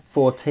pain.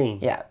 14?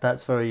 Yeah.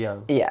 That's very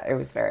young. Yeah, it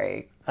was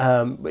very...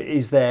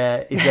 Is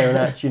there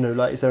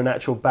an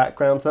actual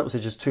background to that? Was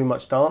it just too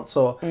much dance,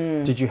 or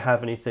did you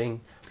have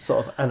anything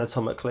sort of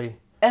anatomically?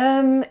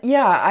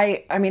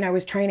 I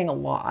was training a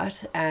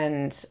lot,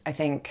 and I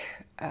think...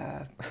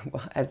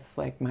 as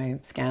like my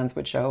scans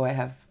would show, I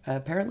have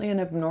apparently an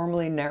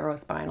abnormally narrow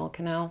spinal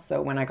canal. So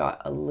when I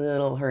got a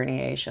little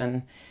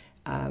herniation,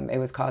 it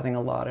was causing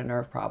a lot of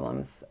nerve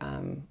problems.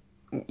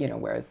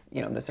 Whereas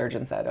the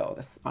surgeon said, "Oh,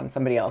 this on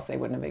somebody else they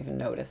wouldn't have even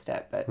noticed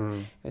it." But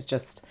it was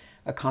just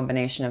a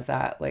combination of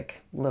that,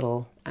 like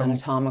little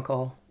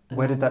anatomical.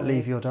 Where did that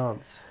leave your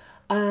dance?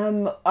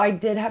 I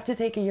did have to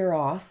take a year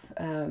off.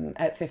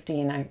 At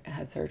 15, I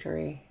had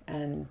surgery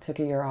and took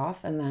a year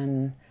off, and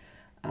then.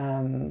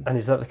 And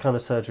is that the kind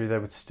of surgery they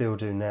would still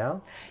do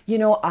now?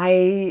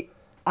 I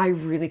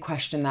really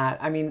question that.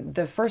 I mean,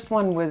 the first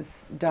one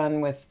was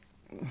done with,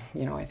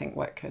 I think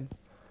what could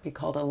be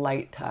called a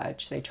light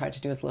touch. They tried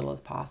to do as little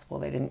as possible.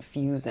 They didn't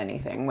fuse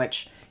anything,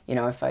 which,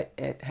 if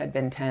it had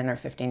been 10 or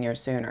 15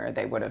 years sooner,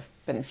 they would have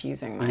been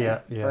fusing my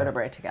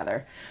vertebrae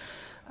together.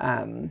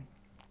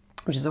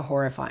 Which is a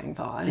horrifying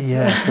thought.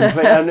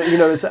 Yeah,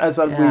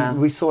 and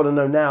we sort of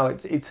know now.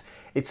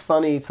 It's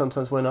funny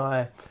sometimes when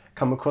I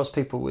come across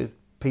people with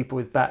people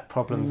with back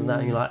problems and that,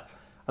 and you're like,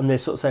 and they're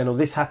sort of saying, oh,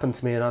 this happened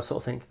to me, and I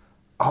sort of think,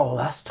 oh,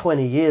 that's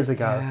 20 years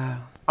ago. Yeah.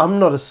 I'm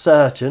not a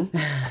surgeon,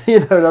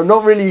 and I'm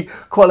not really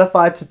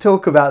qualified to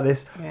talk about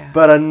this,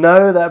 but I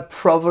know that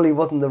probably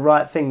wasn't the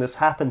right thing that's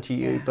happened to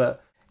you.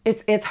 But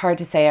it's hard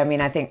to say. I mean,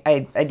 I think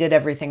I did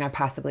everything I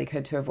possibly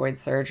could to avoid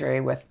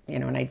surgery with,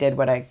 and I did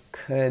what I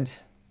could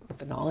with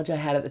the knowledge I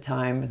had at the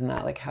time. Isn't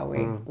that like how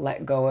we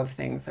let go of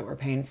things that were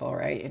painful,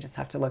 right? You just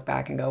have to look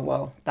back and go,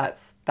 well,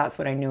 that's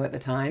what I knew at the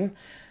time.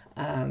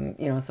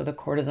 So the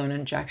cortisone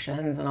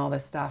injections and all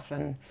this stuff,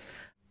 and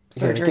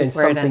surgery is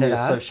where it ended up.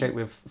 Something you associate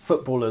with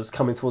footballers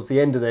coming towards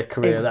the end of their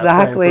career.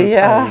 Exactly,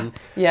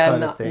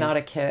 that not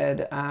a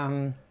kid.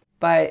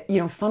 But,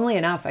 funnily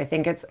enough, I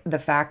think it's the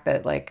fact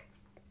that, like,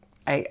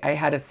 I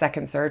had a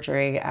second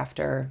surgery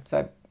after, so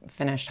I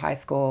finished high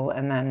school,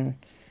 and then,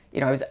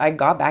 I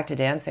got back to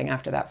dancing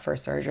after that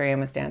first surgery and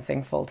was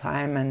dancing full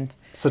time. And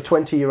so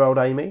 20-year-old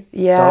Amy,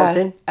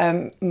 dancing?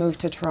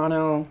 Moved to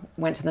Toronto,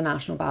 went to the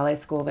National Ballet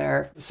School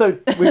there. So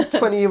with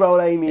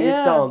 20-year-old Amy is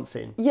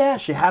dancing?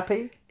 Yes. Is she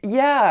happy?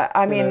 Yeah,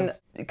 I mean,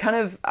 kind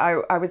of,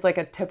 I was like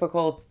a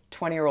typical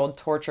 20-year-old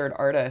tortured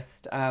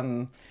artist.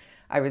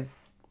 I was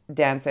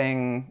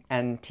dancing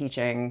and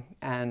teaching,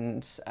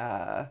 and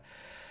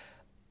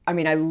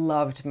I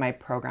loved my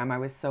program. I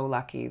was so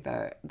lucky.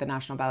 The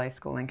National Ballet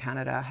School in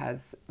Canada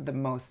has the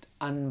most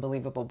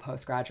unbelievable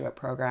postgraduate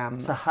program.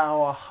 So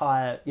how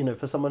high,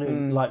 for someone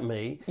who like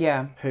me,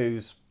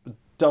 whose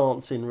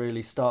dancing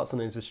really starts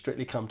and ends with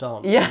Strictly Come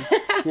Dancing,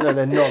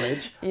 their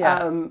knowledge.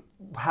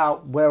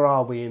 Where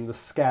are we in the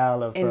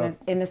scale of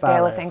in the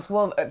scale of things?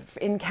 Well,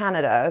 in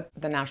Canada,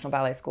 the National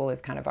Ballet School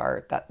is kind of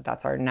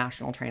that's our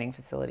national training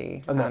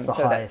facility, and that's the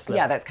highest level.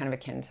 Yeah, that's kind of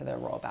akin to the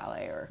Royal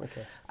Ballet.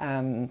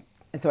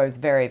 So I was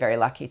very, very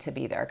lucky to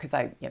be there, because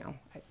there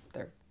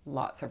are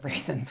lots of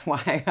reasons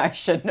why I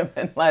shouldn't have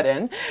been let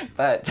in,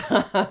 but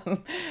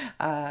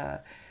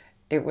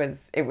it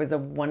was a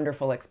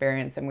wonderful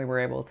experience, and we were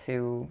able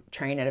to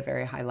train at a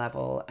very high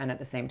level, and at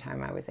the same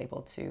time I was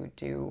able to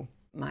do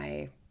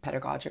my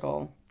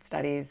pedagogical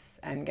studies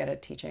and get a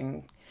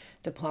teaching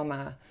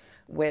diploma,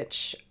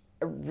 which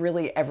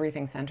really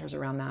everything centers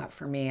around that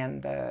for me.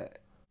 And the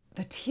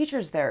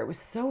teachers there, it was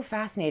so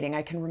fascinating.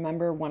 I can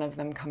remember one of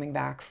them coming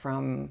back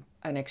from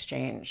an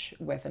exchange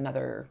with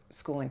another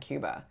school in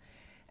Cuba,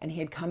 and he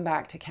had come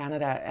back to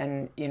Canada,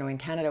 and in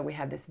Canada we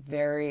had this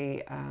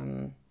very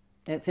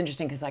it's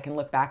interesting because I can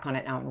look back on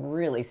it now and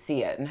really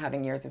see it, and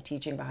having years of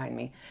teaching behind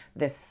me,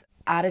 this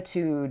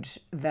attitude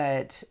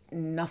that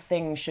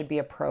nothing should be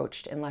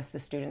approached unless the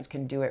students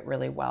can do it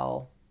really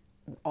well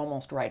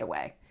almost right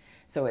away.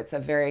 So it's a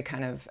very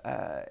kind of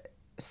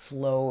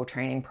slow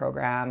training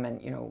program,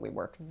 and we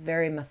work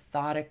very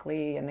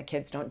methodically, and the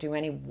kids don't do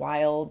any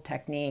wild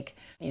technique,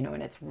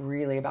 and it's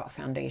really about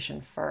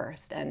foundation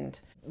first. And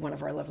one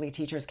of our lovely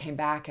teachers came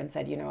back and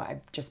said,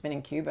 I've just been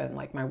in Cuba, and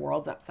like my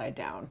world's upside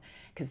down,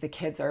 because the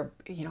kids are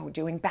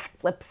doing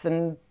backflips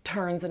and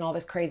turns and all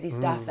this crazy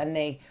stuff, and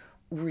they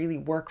really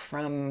work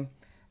from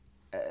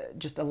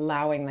just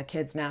allowing the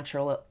kids'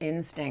 natural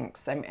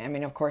instincts. I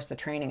mean, of course the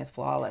training is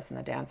flawless and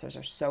the dancers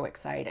are so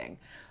exciting.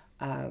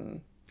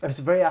 And it's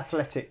very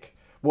athletic.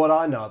 What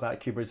I know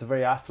about Cuba is a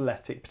very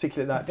athletic,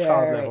 particularly at that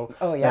child level.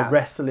 Oh, yeah. They're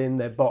wrestling,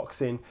 they're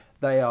boxing,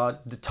 they are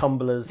the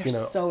tumblers. They're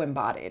so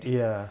embodied.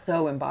 Yeah.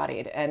 So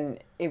embodied. And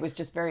it was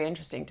just very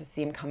interesting to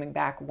see him coming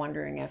back,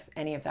 wondering if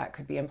any of that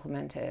could be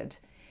implemented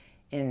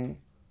in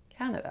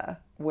Canada,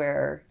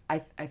 where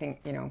I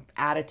think,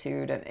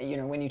 attitude,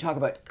 and, when you talk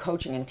about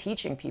coaching and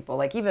teaching people,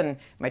 like even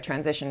my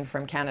transition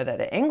from Canada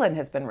to England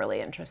has been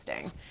really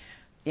interesting.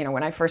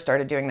 When I first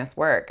started doing this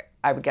work,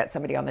 I would get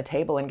somebody on the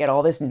table and get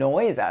all this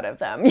noise out of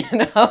them,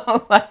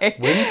 like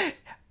wind?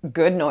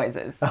 Good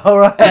noises. All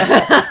right.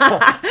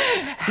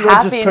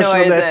 Happy noises.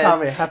 On their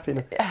tummy. Happy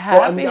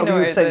noises. You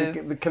would say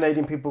the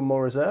Canadian people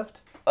more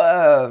reserved?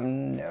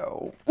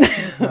 No.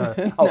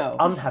 No. Oh, no.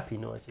 Unhappy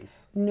noises.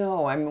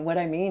 No, what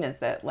I mean is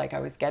that, like,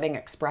 I was getting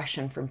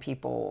expression from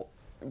people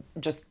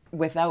just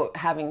without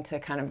having to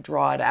kind of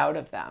draw it out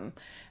of them.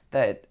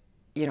 That,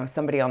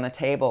 somebody on the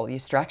table, you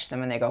stretch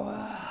them and they go,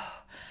 oh,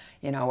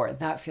 or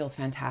that feels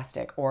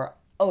fantastic, or,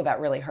 oh, that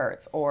really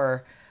hurts,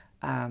 or,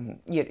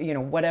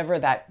 whatever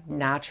that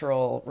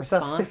natural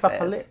response is. Stiff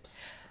upper lips.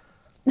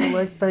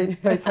 Well,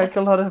 they take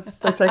a lot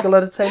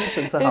of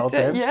tension to hold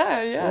them.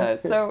 Yeah.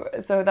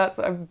 So that's,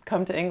 I've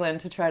come to England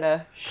to try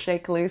to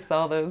shake loose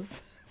all those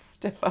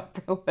stiff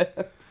upper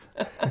lips.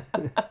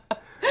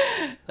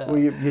 Well,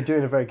 you're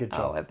doing a very good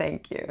job. Oh,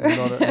 thank you.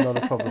 Not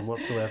a problem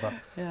whatsoever.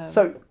 Yeah.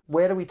 So,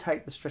 where do we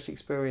take the stretch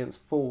experience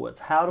forward?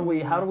 How do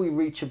we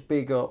reach a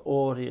bigger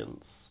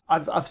audience?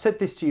 I've said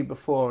this to you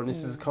before, and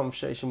this is a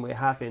conversation we're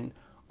having.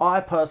 I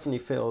personally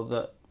feel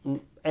that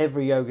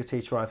every yoga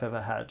teacher I've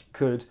ever had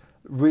could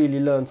really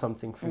learn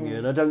something from you,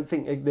 and I don't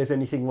think there's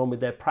anything wrong with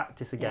their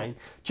practice again.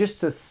 Just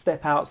to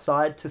step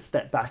outside, to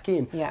step back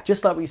in.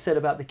 Just like we said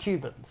about the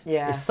Cubans.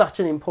 It's such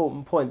an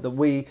important point that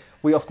we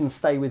often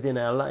stay within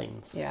our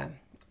lanes.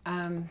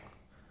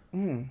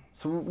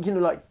 So,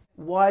 like,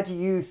 why do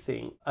you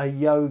think a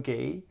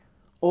yogi,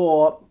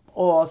 or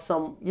or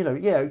some,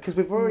 because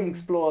we've already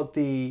explored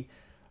the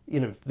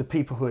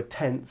people who are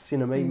tense,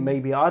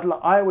 maybe I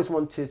always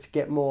wanted to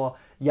get more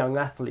young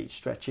athletes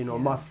stretching, or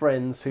my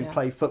friends who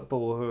play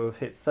football who have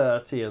hit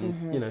 30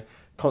 and,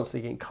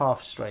 constantly getting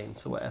calf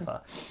strains or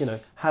whatever,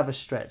 have a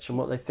stretch and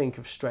what they think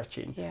of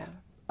stretching. Yeah.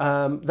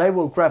 They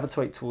will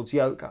gravitate towards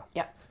yoga.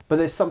 Yeah. But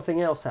there's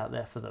something else out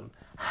there for them.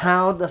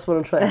 That's what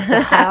I'm trying to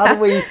say.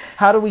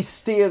 How do we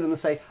steer them and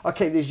say,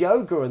 okay, there's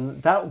yoga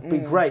and that would be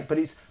great, but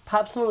it's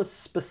perhaps not as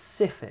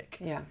specific.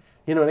 Yeah.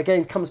 And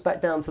again, it comes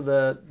back down to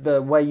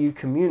the way you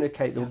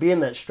communicate that will be in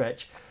that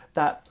stretch.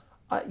 That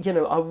I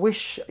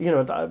wish we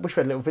had a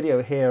little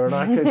video here, and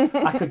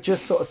I could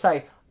just sort of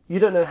say, you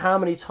don't know how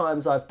many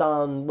times I've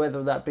done,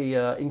 whether that be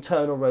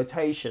internal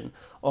rotation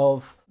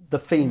of the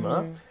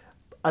femur,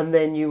 and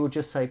then you will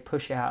just say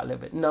push it out a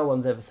little bit. No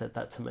one's ever said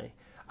that to me,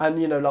 and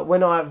like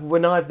when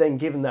I've then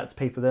given that to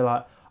people, they're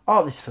like,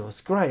 oh, this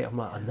feels great. I'm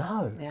like, I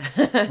know.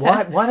 Yeah.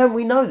 Why don't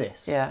we know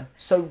this? Yeah.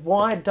 So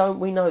why don't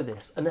we know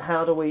this? And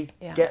how do we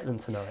get them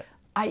to know it?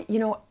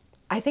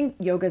 I think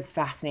yoga is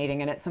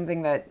fascinating, and it's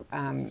something that,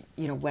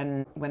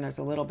 when there's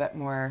a little bit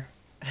more,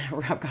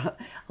 I've got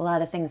a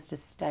lot of things to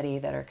study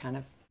that are kind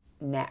of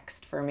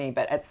next for me,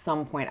 but at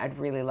some point I'd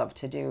really love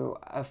to do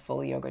a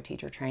full yoga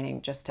teacher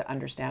training just to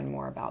understand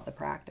more about the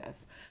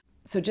practice.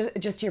 So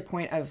just to your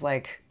point of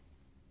like,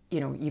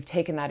 you've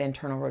taken that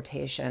internal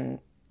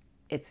rotation,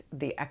 it's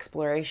the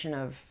exploration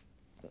of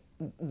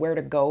where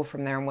to go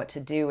from there and what to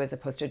do, as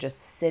opposed to just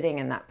sitting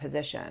in that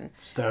position.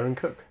 Stir and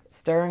cook.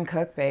 Stir and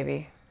cook,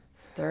 baby.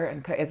 Stir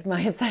and cook. It's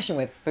my obsession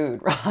with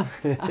food, Rob.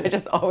 I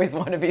just always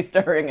want to be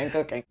stirring and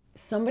cooking.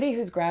 Somebody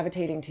who's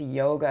gravitating to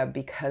yoga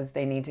because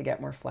they need to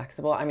get more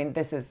flexible. I mean,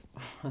 this is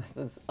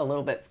a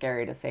little bit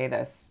scary to say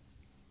this,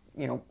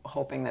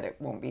 hoping that it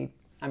won't be,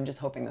 I'm just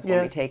hoping this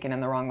won't be taken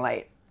in the wrong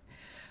light.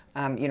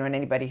 And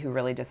anybody who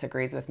really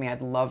disagrees with me,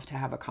 I'd love to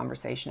have a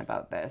conversation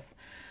about this.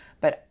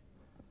 But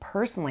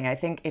personally, I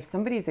think if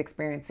somebody's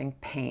experiencing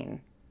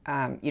pain,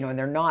 and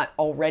they're not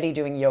already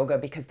doing yoga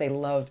because they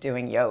love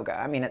doing yoga.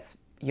 I mean,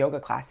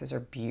 yoga classes are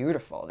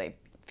beautiful. They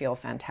feel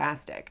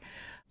fantastic.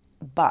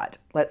 But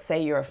let's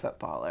say you're a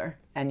footballer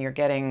and you're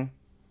getting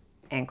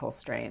ankle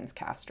strains,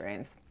 calf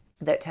strains,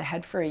 that to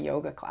head for a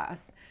yoga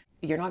class,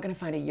 you're not going to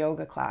find a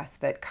yoga class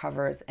that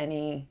covers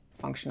any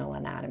functional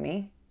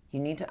anatomy. You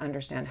need to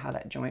understand how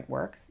that joint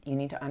works. You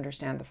need to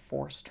understand the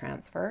force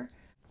transfer,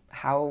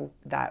 how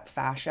that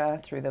fascia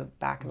through the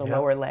back of the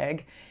lower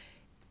leg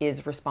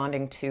is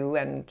responding to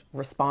and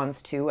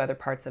responds to other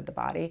parts of the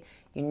body.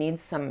 You need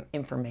some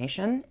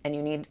information, and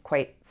you need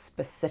quite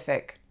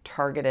specific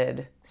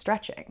targeted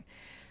stretching.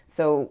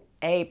 So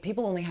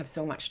people only have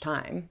so much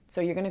time. So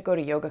you're going to go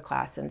to yoga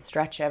class and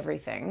stretch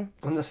everything.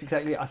 And that's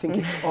exactly, I think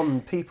it's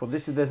on people.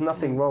 There's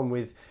nothing wrong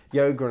with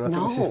yoga, and I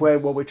think this is where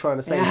what we're trying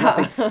to say is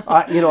nothing.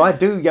 I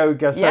do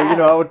yoga, so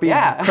I would be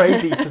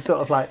crazy to sort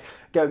of like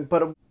go,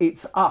 but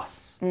it's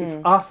us. It's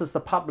us as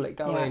the public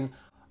going,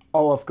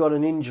 oh, I've got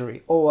an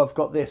injury, oh, I've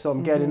got this, oh,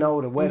 I'm getting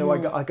older. Where do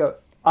I go?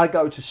 I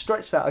go to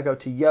stretch that, I go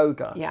to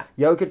yoga. Yeah.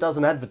 Yoga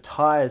doesn't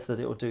advertise that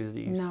it will do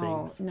these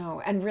things.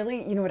 No. And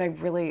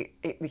really,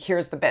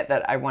 here's the bit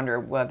that I wonder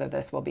whether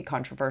this will be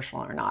controversial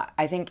or not.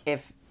 I think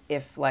if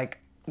like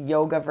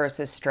yoga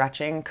versus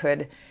stretching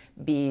could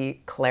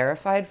be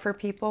clarified for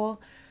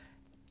people,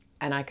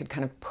 and I could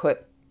kind of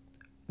put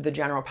the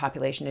general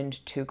population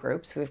into two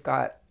groups. We've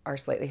got our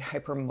slightly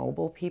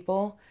hypermobile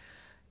people.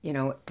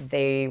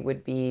 They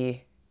would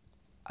be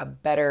a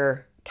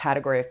better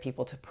category of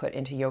people to put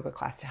into yoga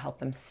class to help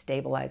them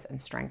stabilize and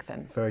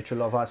strengthen. Very true, a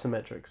lot of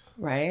isometrics.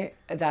 Right?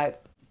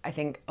 That I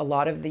think a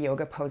lot of the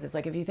yoga poses,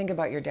 like if you think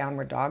about your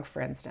downward dog, for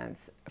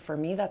instance, for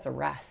me, that's a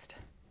rest.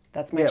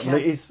 That's my chance.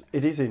 But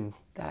it is in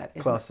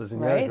classes in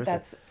right? yoga,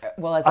 That's,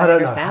 well, as I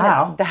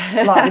understand know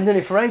how. Like, and then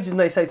for ages, and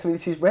they say to me,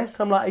 this is rest.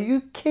 I'm like, are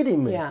you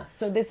kidding me? Yeah.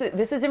 So this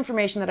is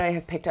information that I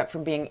have picked up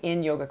from being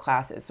in yoga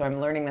classes. So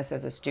I'm learning this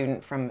as a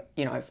student from,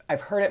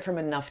 I've heard it from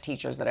enough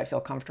teachers that I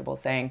feel comfortable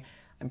saying,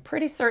 I'm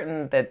pretty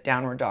certain that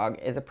downward dog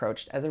is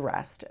approached as a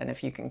rest. And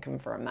if you can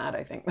confirm that,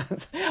 I think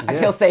I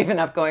feel safe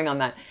enough going on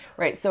that.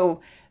 Right. So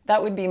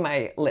that would be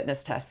my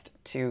litmus test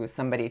to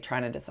somebody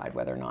trying to decide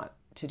whether or not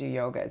to do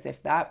yoga, is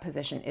if that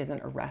position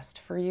isn't a rest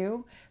for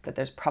you, that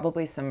there's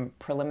probably some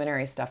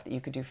preliminary stuff that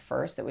you could do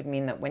first that would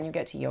mean that when you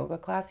get to yoga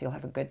class, you'll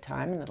have a good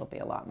time and it'll be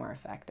a lot more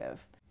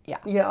effective. Yeah.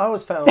 Yeah, I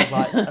always found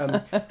like,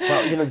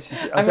 this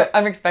is...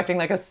 I'm expecting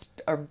like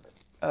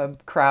a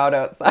crowd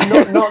outside.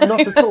 Not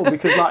at all,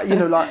 because I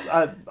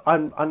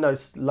know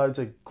loads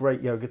of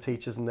great yoga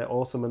teachers and they're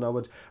awesome, and I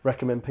would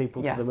recommend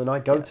people to them, and I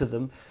go to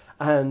them,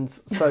 and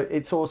so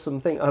it's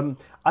awesome thing.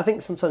 I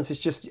think sometimes it's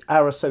just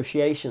our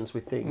associations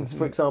with things. Mm-hmm.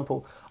 For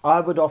example, I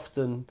would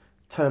often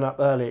turn up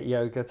early at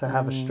yoga to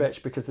have a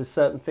stretch, because there's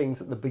certain things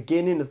at the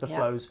beginning of the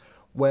flows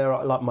where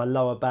like my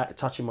lower back,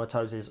 touching my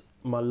toes, is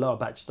my lower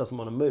back just doesn't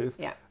want to move.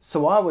 Yeah.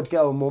 So I would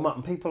go and warm up,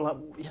 and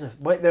people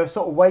they're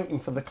sort of waiting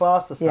for the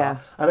class to start.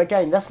 Yeah. And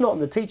again, that's not on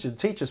the teachers. The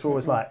teachers were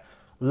always like,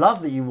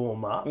 love that you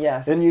warm up.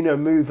 Yes. And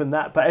move and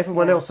that. But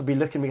everyone else would be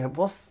looking at me going,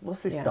 what's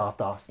this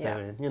daft ass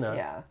doing?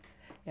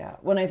 Yeah.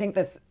 Well, I think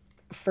this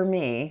for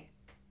me,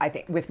 I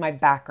think with my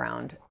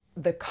background,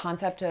 the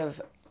concept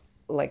of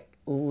like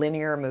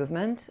linear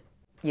movement,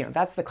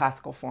 that's the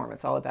classical form.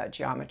 It's all about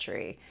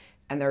geometry.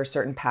 And there are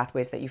certain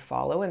pathways that you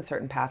follow and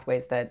certain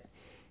pathways that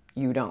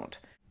you don't.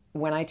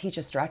 When I teach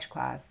a stretch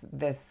class,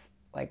 this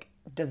like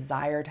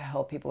desire to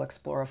help people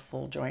explore a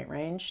full joint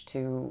range,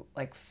 to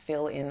like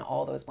fill in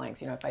all those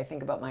blanks. If I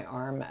think about my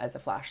arm as a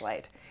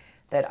flashlight,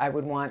 that I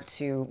would want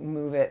to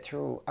move it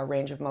through a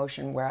range of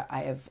motion where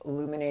I have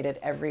illuminated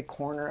every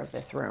corner of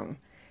this room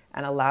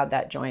and allowed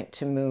that joint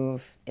to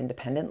move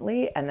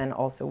independently, and then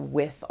also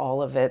with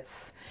all of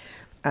its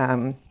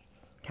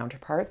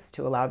counterparts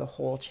to allow the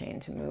whole chain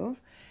to move.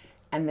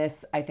 And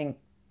this, I think,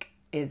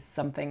 is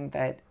something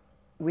that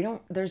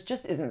there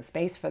just isn't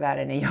space for that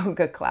in a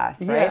yoga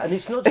class, right? Yeah, and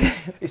it's not just,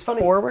 it's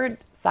funny. Forward,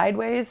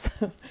 sideways.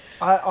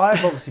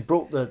 I've obviously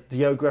brought the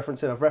yoga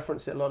reference in, I've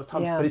referenced it a lot of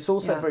times, but it's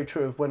also very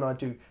true of when I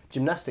do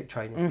gymnastic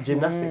training,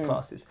 gymnastic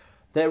classes.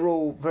 They're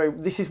all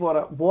this is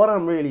what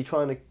I'm really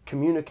trying to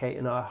communicate,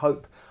 and I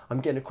hope I'm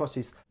getting across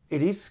is,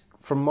 it is,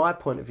 from my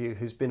point of view,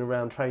 who's been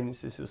around training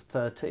since I was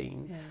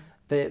 13,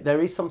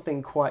 there is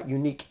something quite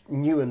unique,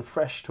 new and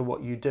fresh to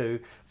what you do.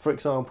 For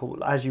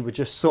example, as you were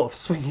just sort of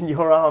swinging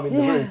your arm in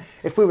the room,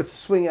 if we were to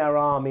swing our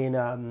arm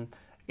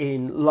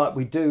in like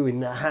we do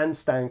in a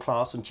handstand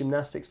class and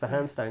gymnastics for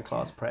handstand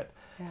class prep,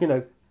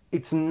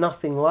 it's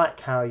nothing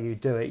like how you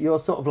do it. You're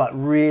sort of like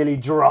really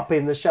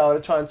dropping the shoulder,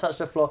 try and touch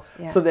the floor.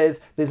 Yeah. So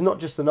there's not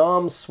just an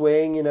arm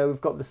swing,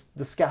 we've got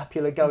the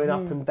scapula going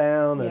up and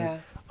down,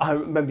 and I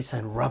remember you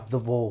saying, rub the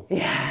wall.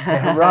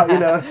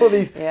 All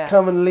these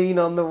come and lean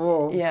on the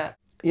wall. Yeah.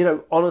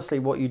 Honestly,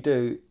 what you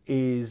do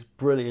is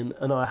brilliant,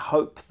 and I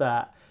hope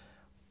that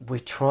we're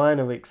trying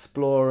to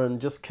explore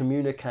and just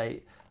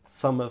communicate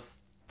some of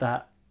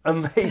that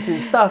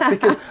amazing stuff,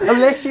 because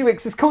unless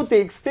it's called the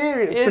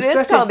experience. It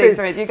is called the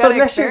experience. You've got to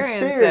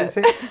experience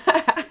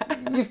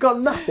it. You've got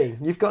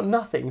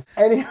nothing.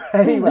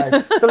 Anyway,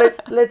 so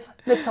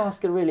let's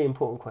ask a really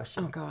important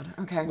question. Oh God,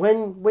 okay.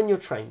 When you're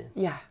training,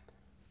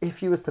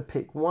 if you was to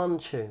pick one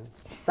tune,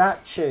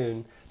 that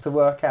tune to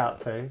work out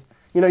to,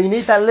 you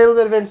need that little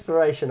bit of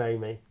inspiration,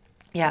 Amy.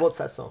 Yeah. What's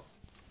that song?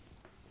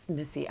 It's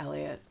Missy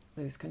Elliott,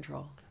 Lose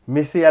Control.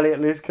 Missy Elliott,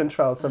 Lose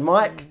Control. So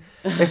Mike,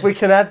 if we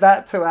can add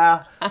that to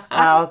our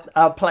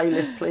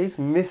playlist, please.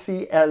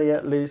 Missy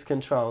Elliott, Lose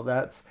Control.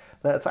 That's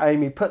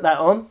Amy. Put that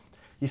on.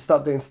 You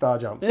start doing star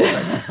jumps.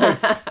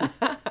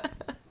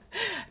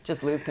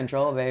 Just lose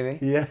control, baby.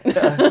 Yeah.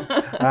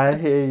 I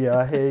hear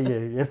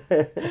you.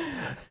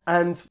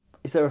 And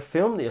is there a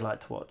film that you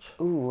like to watch?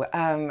 Ooh,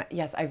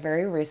 yes. I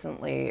very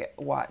recently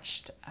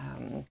watched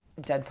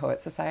Dead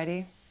Poet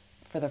Society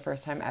for the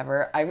first time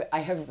ever. I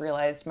have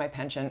realized my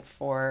penchant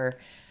for,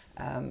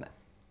 I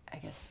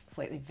guess,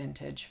 slightly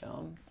vintage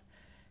films.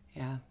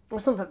 Yeah.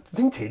 What's that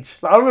vintage?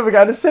 I remember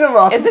going to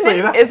cinema to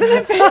see that. Isn't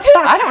it vintage?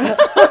 I don't know.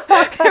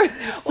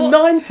 It's the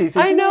 90s, isn't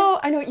it? I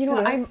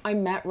know. I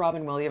met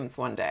Robin Williams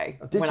one day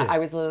when I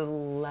was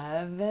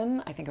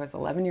 11. I think I was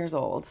 11 years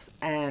old,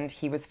 and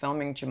he was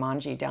filming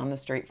Jumanji down the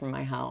street from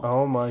my house.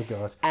 Oh my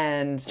God.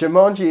 And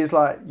Jumanji is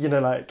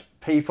like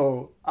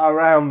people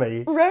around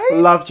me right?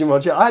 love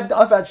Jumanji.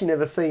 I've actually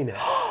never seen it.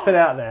 Put it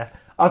out there.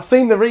 I've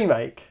seen the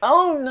remake.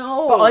 Oh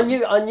no! But I knew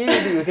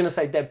that you were going to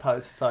say Dead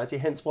Poet Society.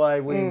 Hence why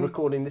we're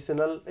recording this in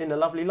a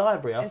lovely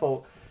library. I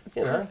thought, it's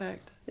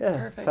perfect.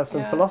 Let's have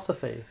some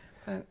philosophy,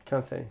 kind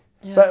of thing.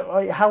 Yeah.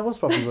 But how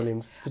was Robbie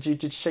Williams? Did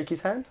you shake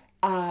his hand?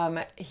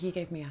 He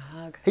gave me a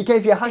hug. He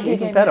gave you a hug.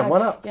 Even better.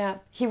 One up. Yeah.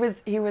 He was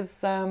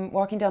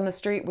walking down the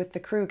street with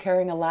the crew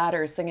carrying a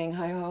ladder, singing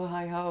 "Hi ho,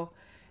 hi ho,"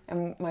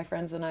 and my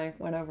friends and I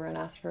went over and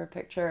asked for a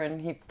picture, and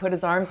he put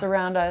his arms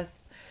around us.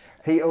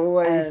 He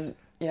always.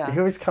 He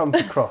always comes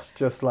across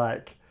just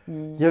like,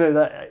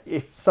 that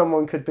if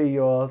someone could be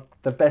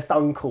the best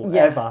uncle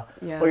ever,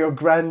 or your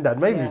granddad,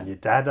 maybe your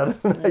dad, I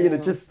don't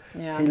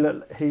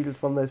know,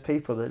 he's one of those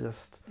people that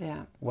just,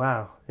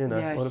 wow, what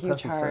a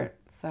huge person. heart.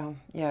 So,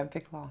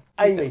 big loss.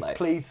 Amy,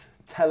 please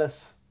tell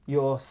us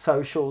your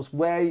socials,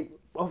 where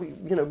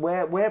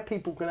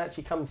people can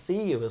actually come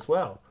see you as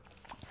well.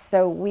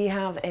 So we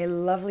have a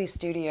lovely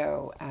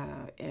studio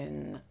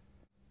in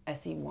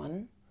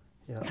SE1.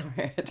 Yeah.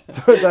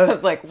 Sorry, I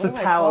was like, it's a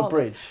Tower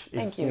Bridge.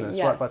 Thank you. It's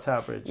right by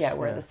Tower Bridge. Yeah,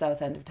 we're at the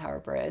south end of Tower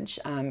Bridge,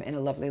 in a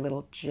lovely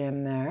little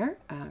gym there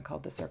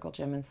called the Circle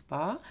Gym and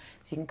Spa.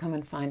 So you can come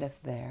and find us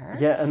there.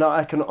 Yeah, and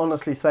I can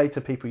honestly say to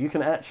people, you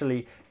can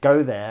actually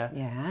go there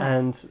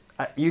and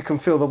you can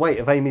feel the weight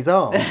of Amy's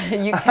arm.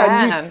 You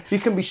can. You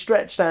can be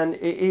stretched, and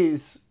it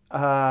is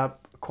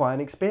quite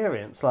an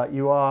experience. Like,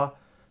 you are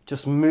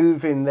just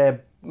moving the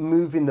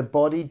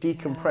body,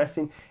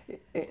 decompressing,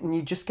 and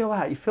you just go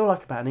out, you feel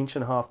like about 1.5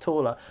 inches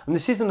taller. And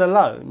this isn't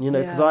alone,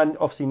 because I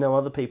obviously know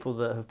other people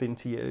that have been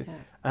to you,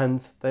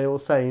 and they all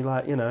say,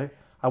 like,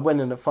 I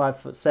went in at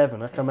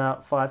 5'7", I come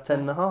out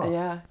 5'10.5".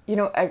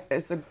 Yeah.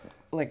 It's a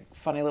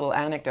funny little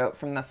anecdote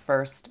from my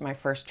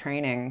first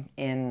training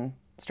in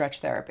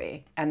stretch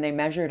therapy, and they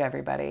measured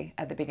everybody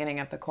at the beginning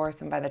of the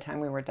course, and by the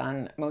time we were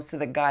done, most of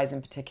the guys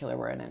in particular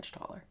were 1 inch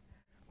taller.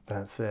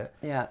 That's it.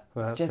 Yeah,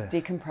 Well, it's just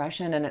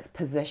decompression and it's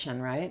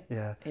position, right?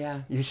 Yeah.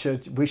 Yeah. We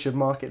should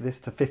market this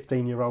to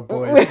 15-year-old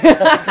boys.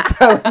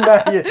 Tell them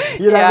that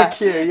you'll have a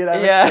cue. You'll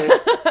have a cue.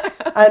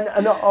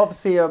 And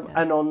obviously,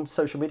 and on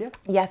social media?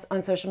 Yes,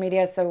 on social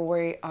media. So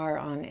we are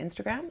on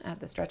Instagram at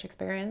The Stretch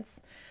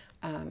Experience.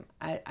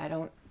 I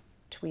don't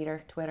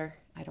Twitter.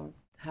 I don't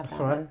have That's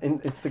that all right. one.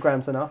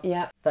 Instagram's enough.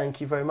 Yeah.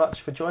 Thank you very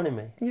much for joining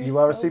me. You're You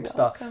are so a superstar.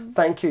 welcome.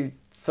 Thank you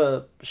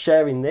for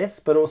sharing this,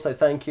 but also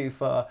thank you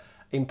for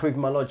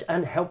improving my knowledge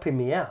and helping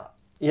me out.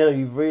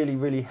 You've really,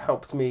 really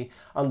helped me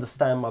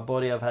understand my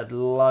body. I've had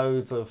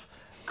loads of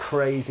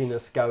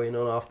craziness going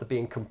on after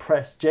being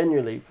compressed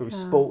generally through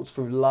sports,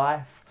 through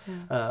life,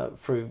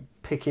 through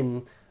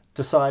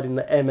deciding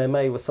that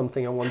MMA was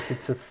something I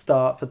wanted to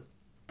start for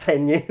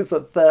 10 years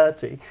at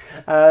 30.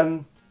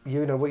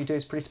 What you do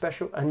is pretty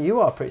special, and you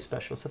are pretty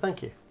special, so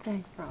thank you.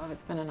 Thanks, Rob.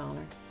 It's been an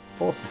honor.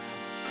 Awesome.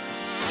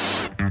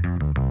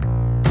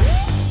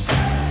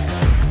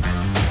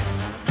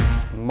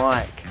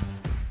 Mike,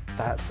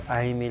 that's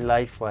Amy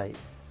Laithwaite,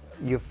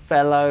 your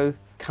fellow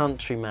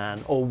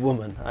countryman, or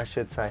woman, I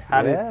should say.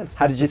 How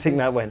did you think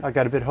that went? I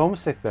got a bit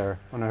homesick there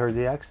when I heard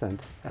the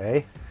accent.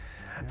 Hey?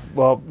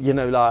 Well,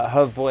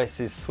 her voice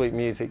is sweet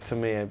music to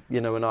me,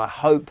 and I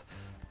hope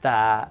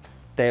that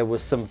there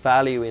was some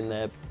value in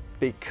there,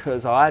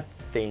 because I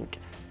think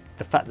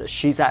the fact that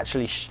she's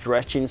actually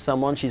stretching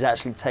someone, she's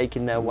actually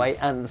taking their weight,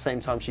 and at the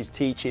same time she's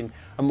teaching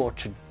a more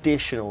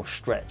traditional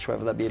stretch,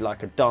 whether that be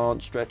like a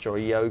dance stretch or a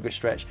yoga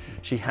stretch.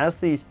 She has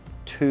these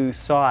two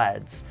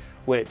sides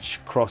which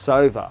cross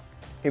over.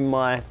 In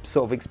my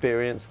sort of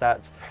experience,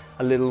 that's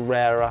a little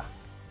rarer.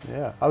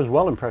 Yeah, I was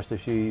well impressed that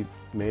she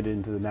made it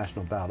into the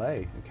National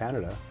Ballet in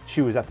Canada.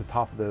 She was at the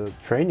top of the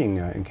training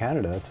in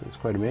Canada. It's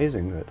quite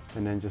amazing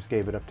and then just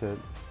gave it up to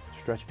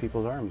stretch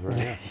people's arms right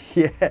now.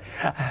 Yeah,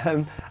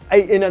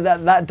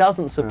 that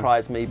doesn't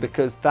surprise me,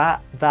 because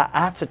that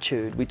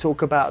attitude, we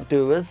talk about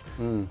doers,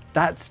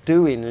 that's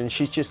doing, and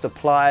she's just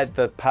applied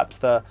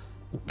the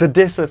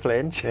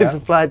discipline. She's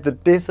applied the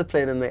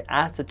discipline and the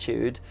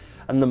attitude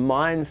and the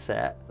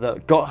mindset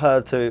that got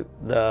her to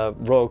the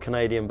Royal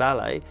Canadian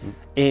Ballet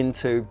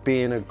into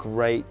being a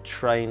great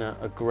trainer,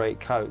 a great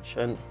coach.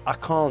 And I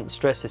can't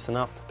stress this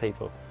enough to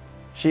people.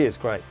 She is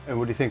great. And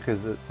what do you think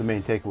is the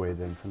main takeaway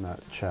then from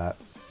that chat?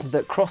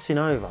 That crossing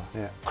over.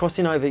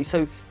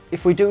 So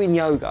if we're doing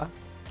yoga,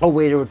 or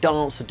we're a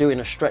dancer doing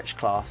a stretch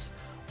class,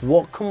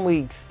 what can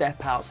we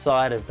step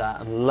outside of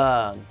that and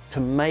learn to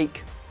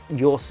make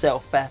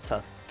yourself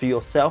better, for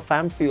yourself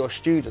and for your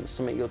students,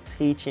 to make your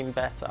teaching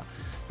better?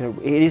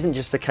 It isn't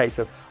just a case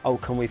of,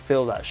 can we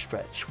feel that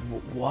stretch?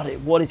 What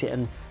is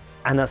it?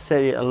 And I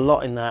said it a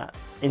lot in that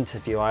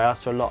interview. I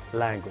asked her a lot,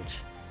 language.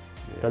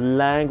 The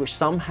language,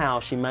 somehow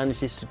she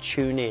manages to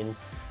tune in,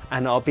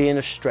 and I'll be in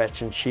a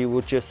stretch and she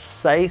will just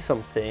say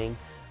something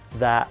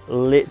that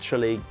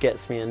literally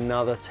gets me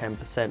another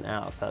 10%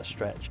 out of that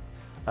stretch.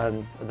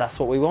 And that's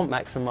what we want,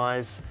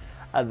 maximise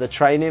the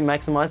training,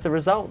 maximise the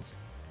results.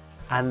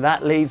 And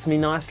that leads me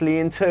nicely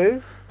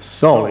into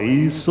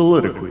Solly's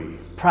Soliloquy.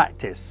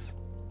 Practice.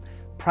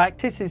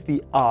 Practice is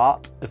the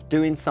art of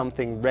doing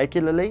something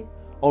regularly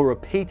or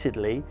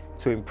repeatedly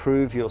to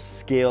improve your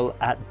skill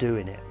at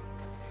doing it.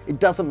 It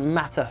doesn't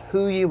matter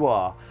who you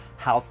are,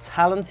 how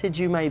talented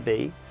you may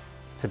be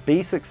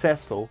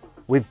successful,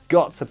 we've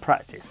got to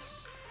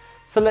practice.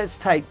 So let's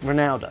take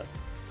Ronaldo.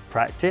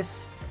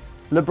 Practice.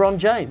 LeBron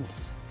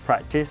James.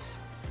 Practice.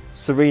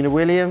 Serena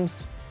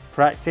Williams.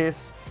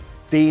 Practice.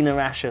 Dina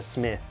Asher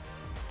Smith.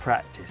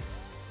 Practice.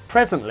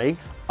 Presently,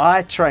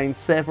 I train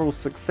several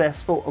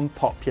successful and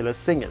popular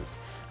singers,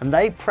 and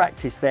they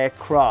practice their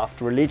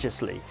craft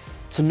religiously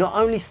to not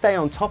only stay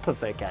on top of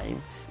their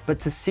game, but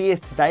to see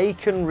if they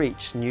can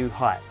reach new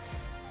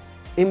heights.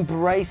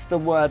 Embrace the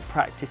word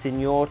practice in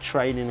your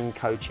training and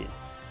coaching.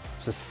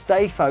 So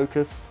stay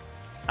focused,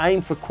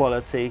 aim for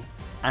quality,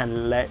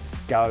 and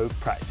let's go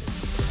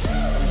practice.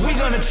 We're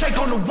gonna take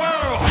on the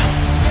world!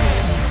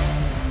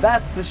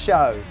 That's the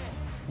show.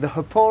 The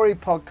Hapori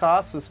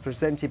podcast was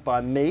presented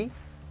by me,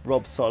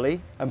 Rob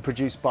Solly, and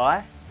produced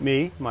by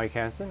Me, Mike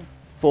Hansen,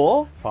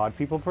 for Pod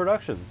People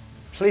Productions.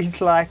 Please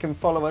like and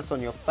follow us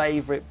on your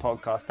favourite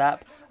podcast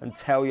app and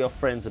tell your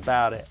friends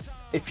about it.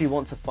 If you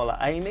want to follow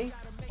Amy,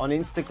 on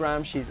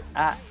Instagram she's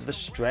at The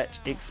Stretch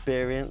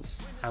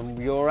Experience, and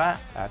you're at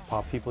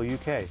Pod People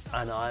UK.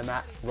 and I'm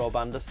at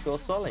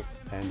Rob_Solly.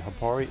 And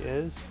Hapori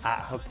is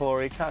At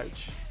Hapori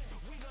Coach.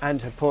 And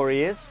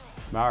Hapori is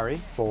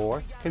Maori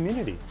for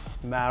Community.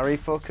 Maori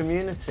for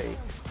Community.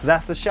 So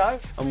that's the show,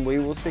 and we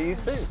will see you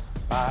soon.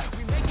 Bye.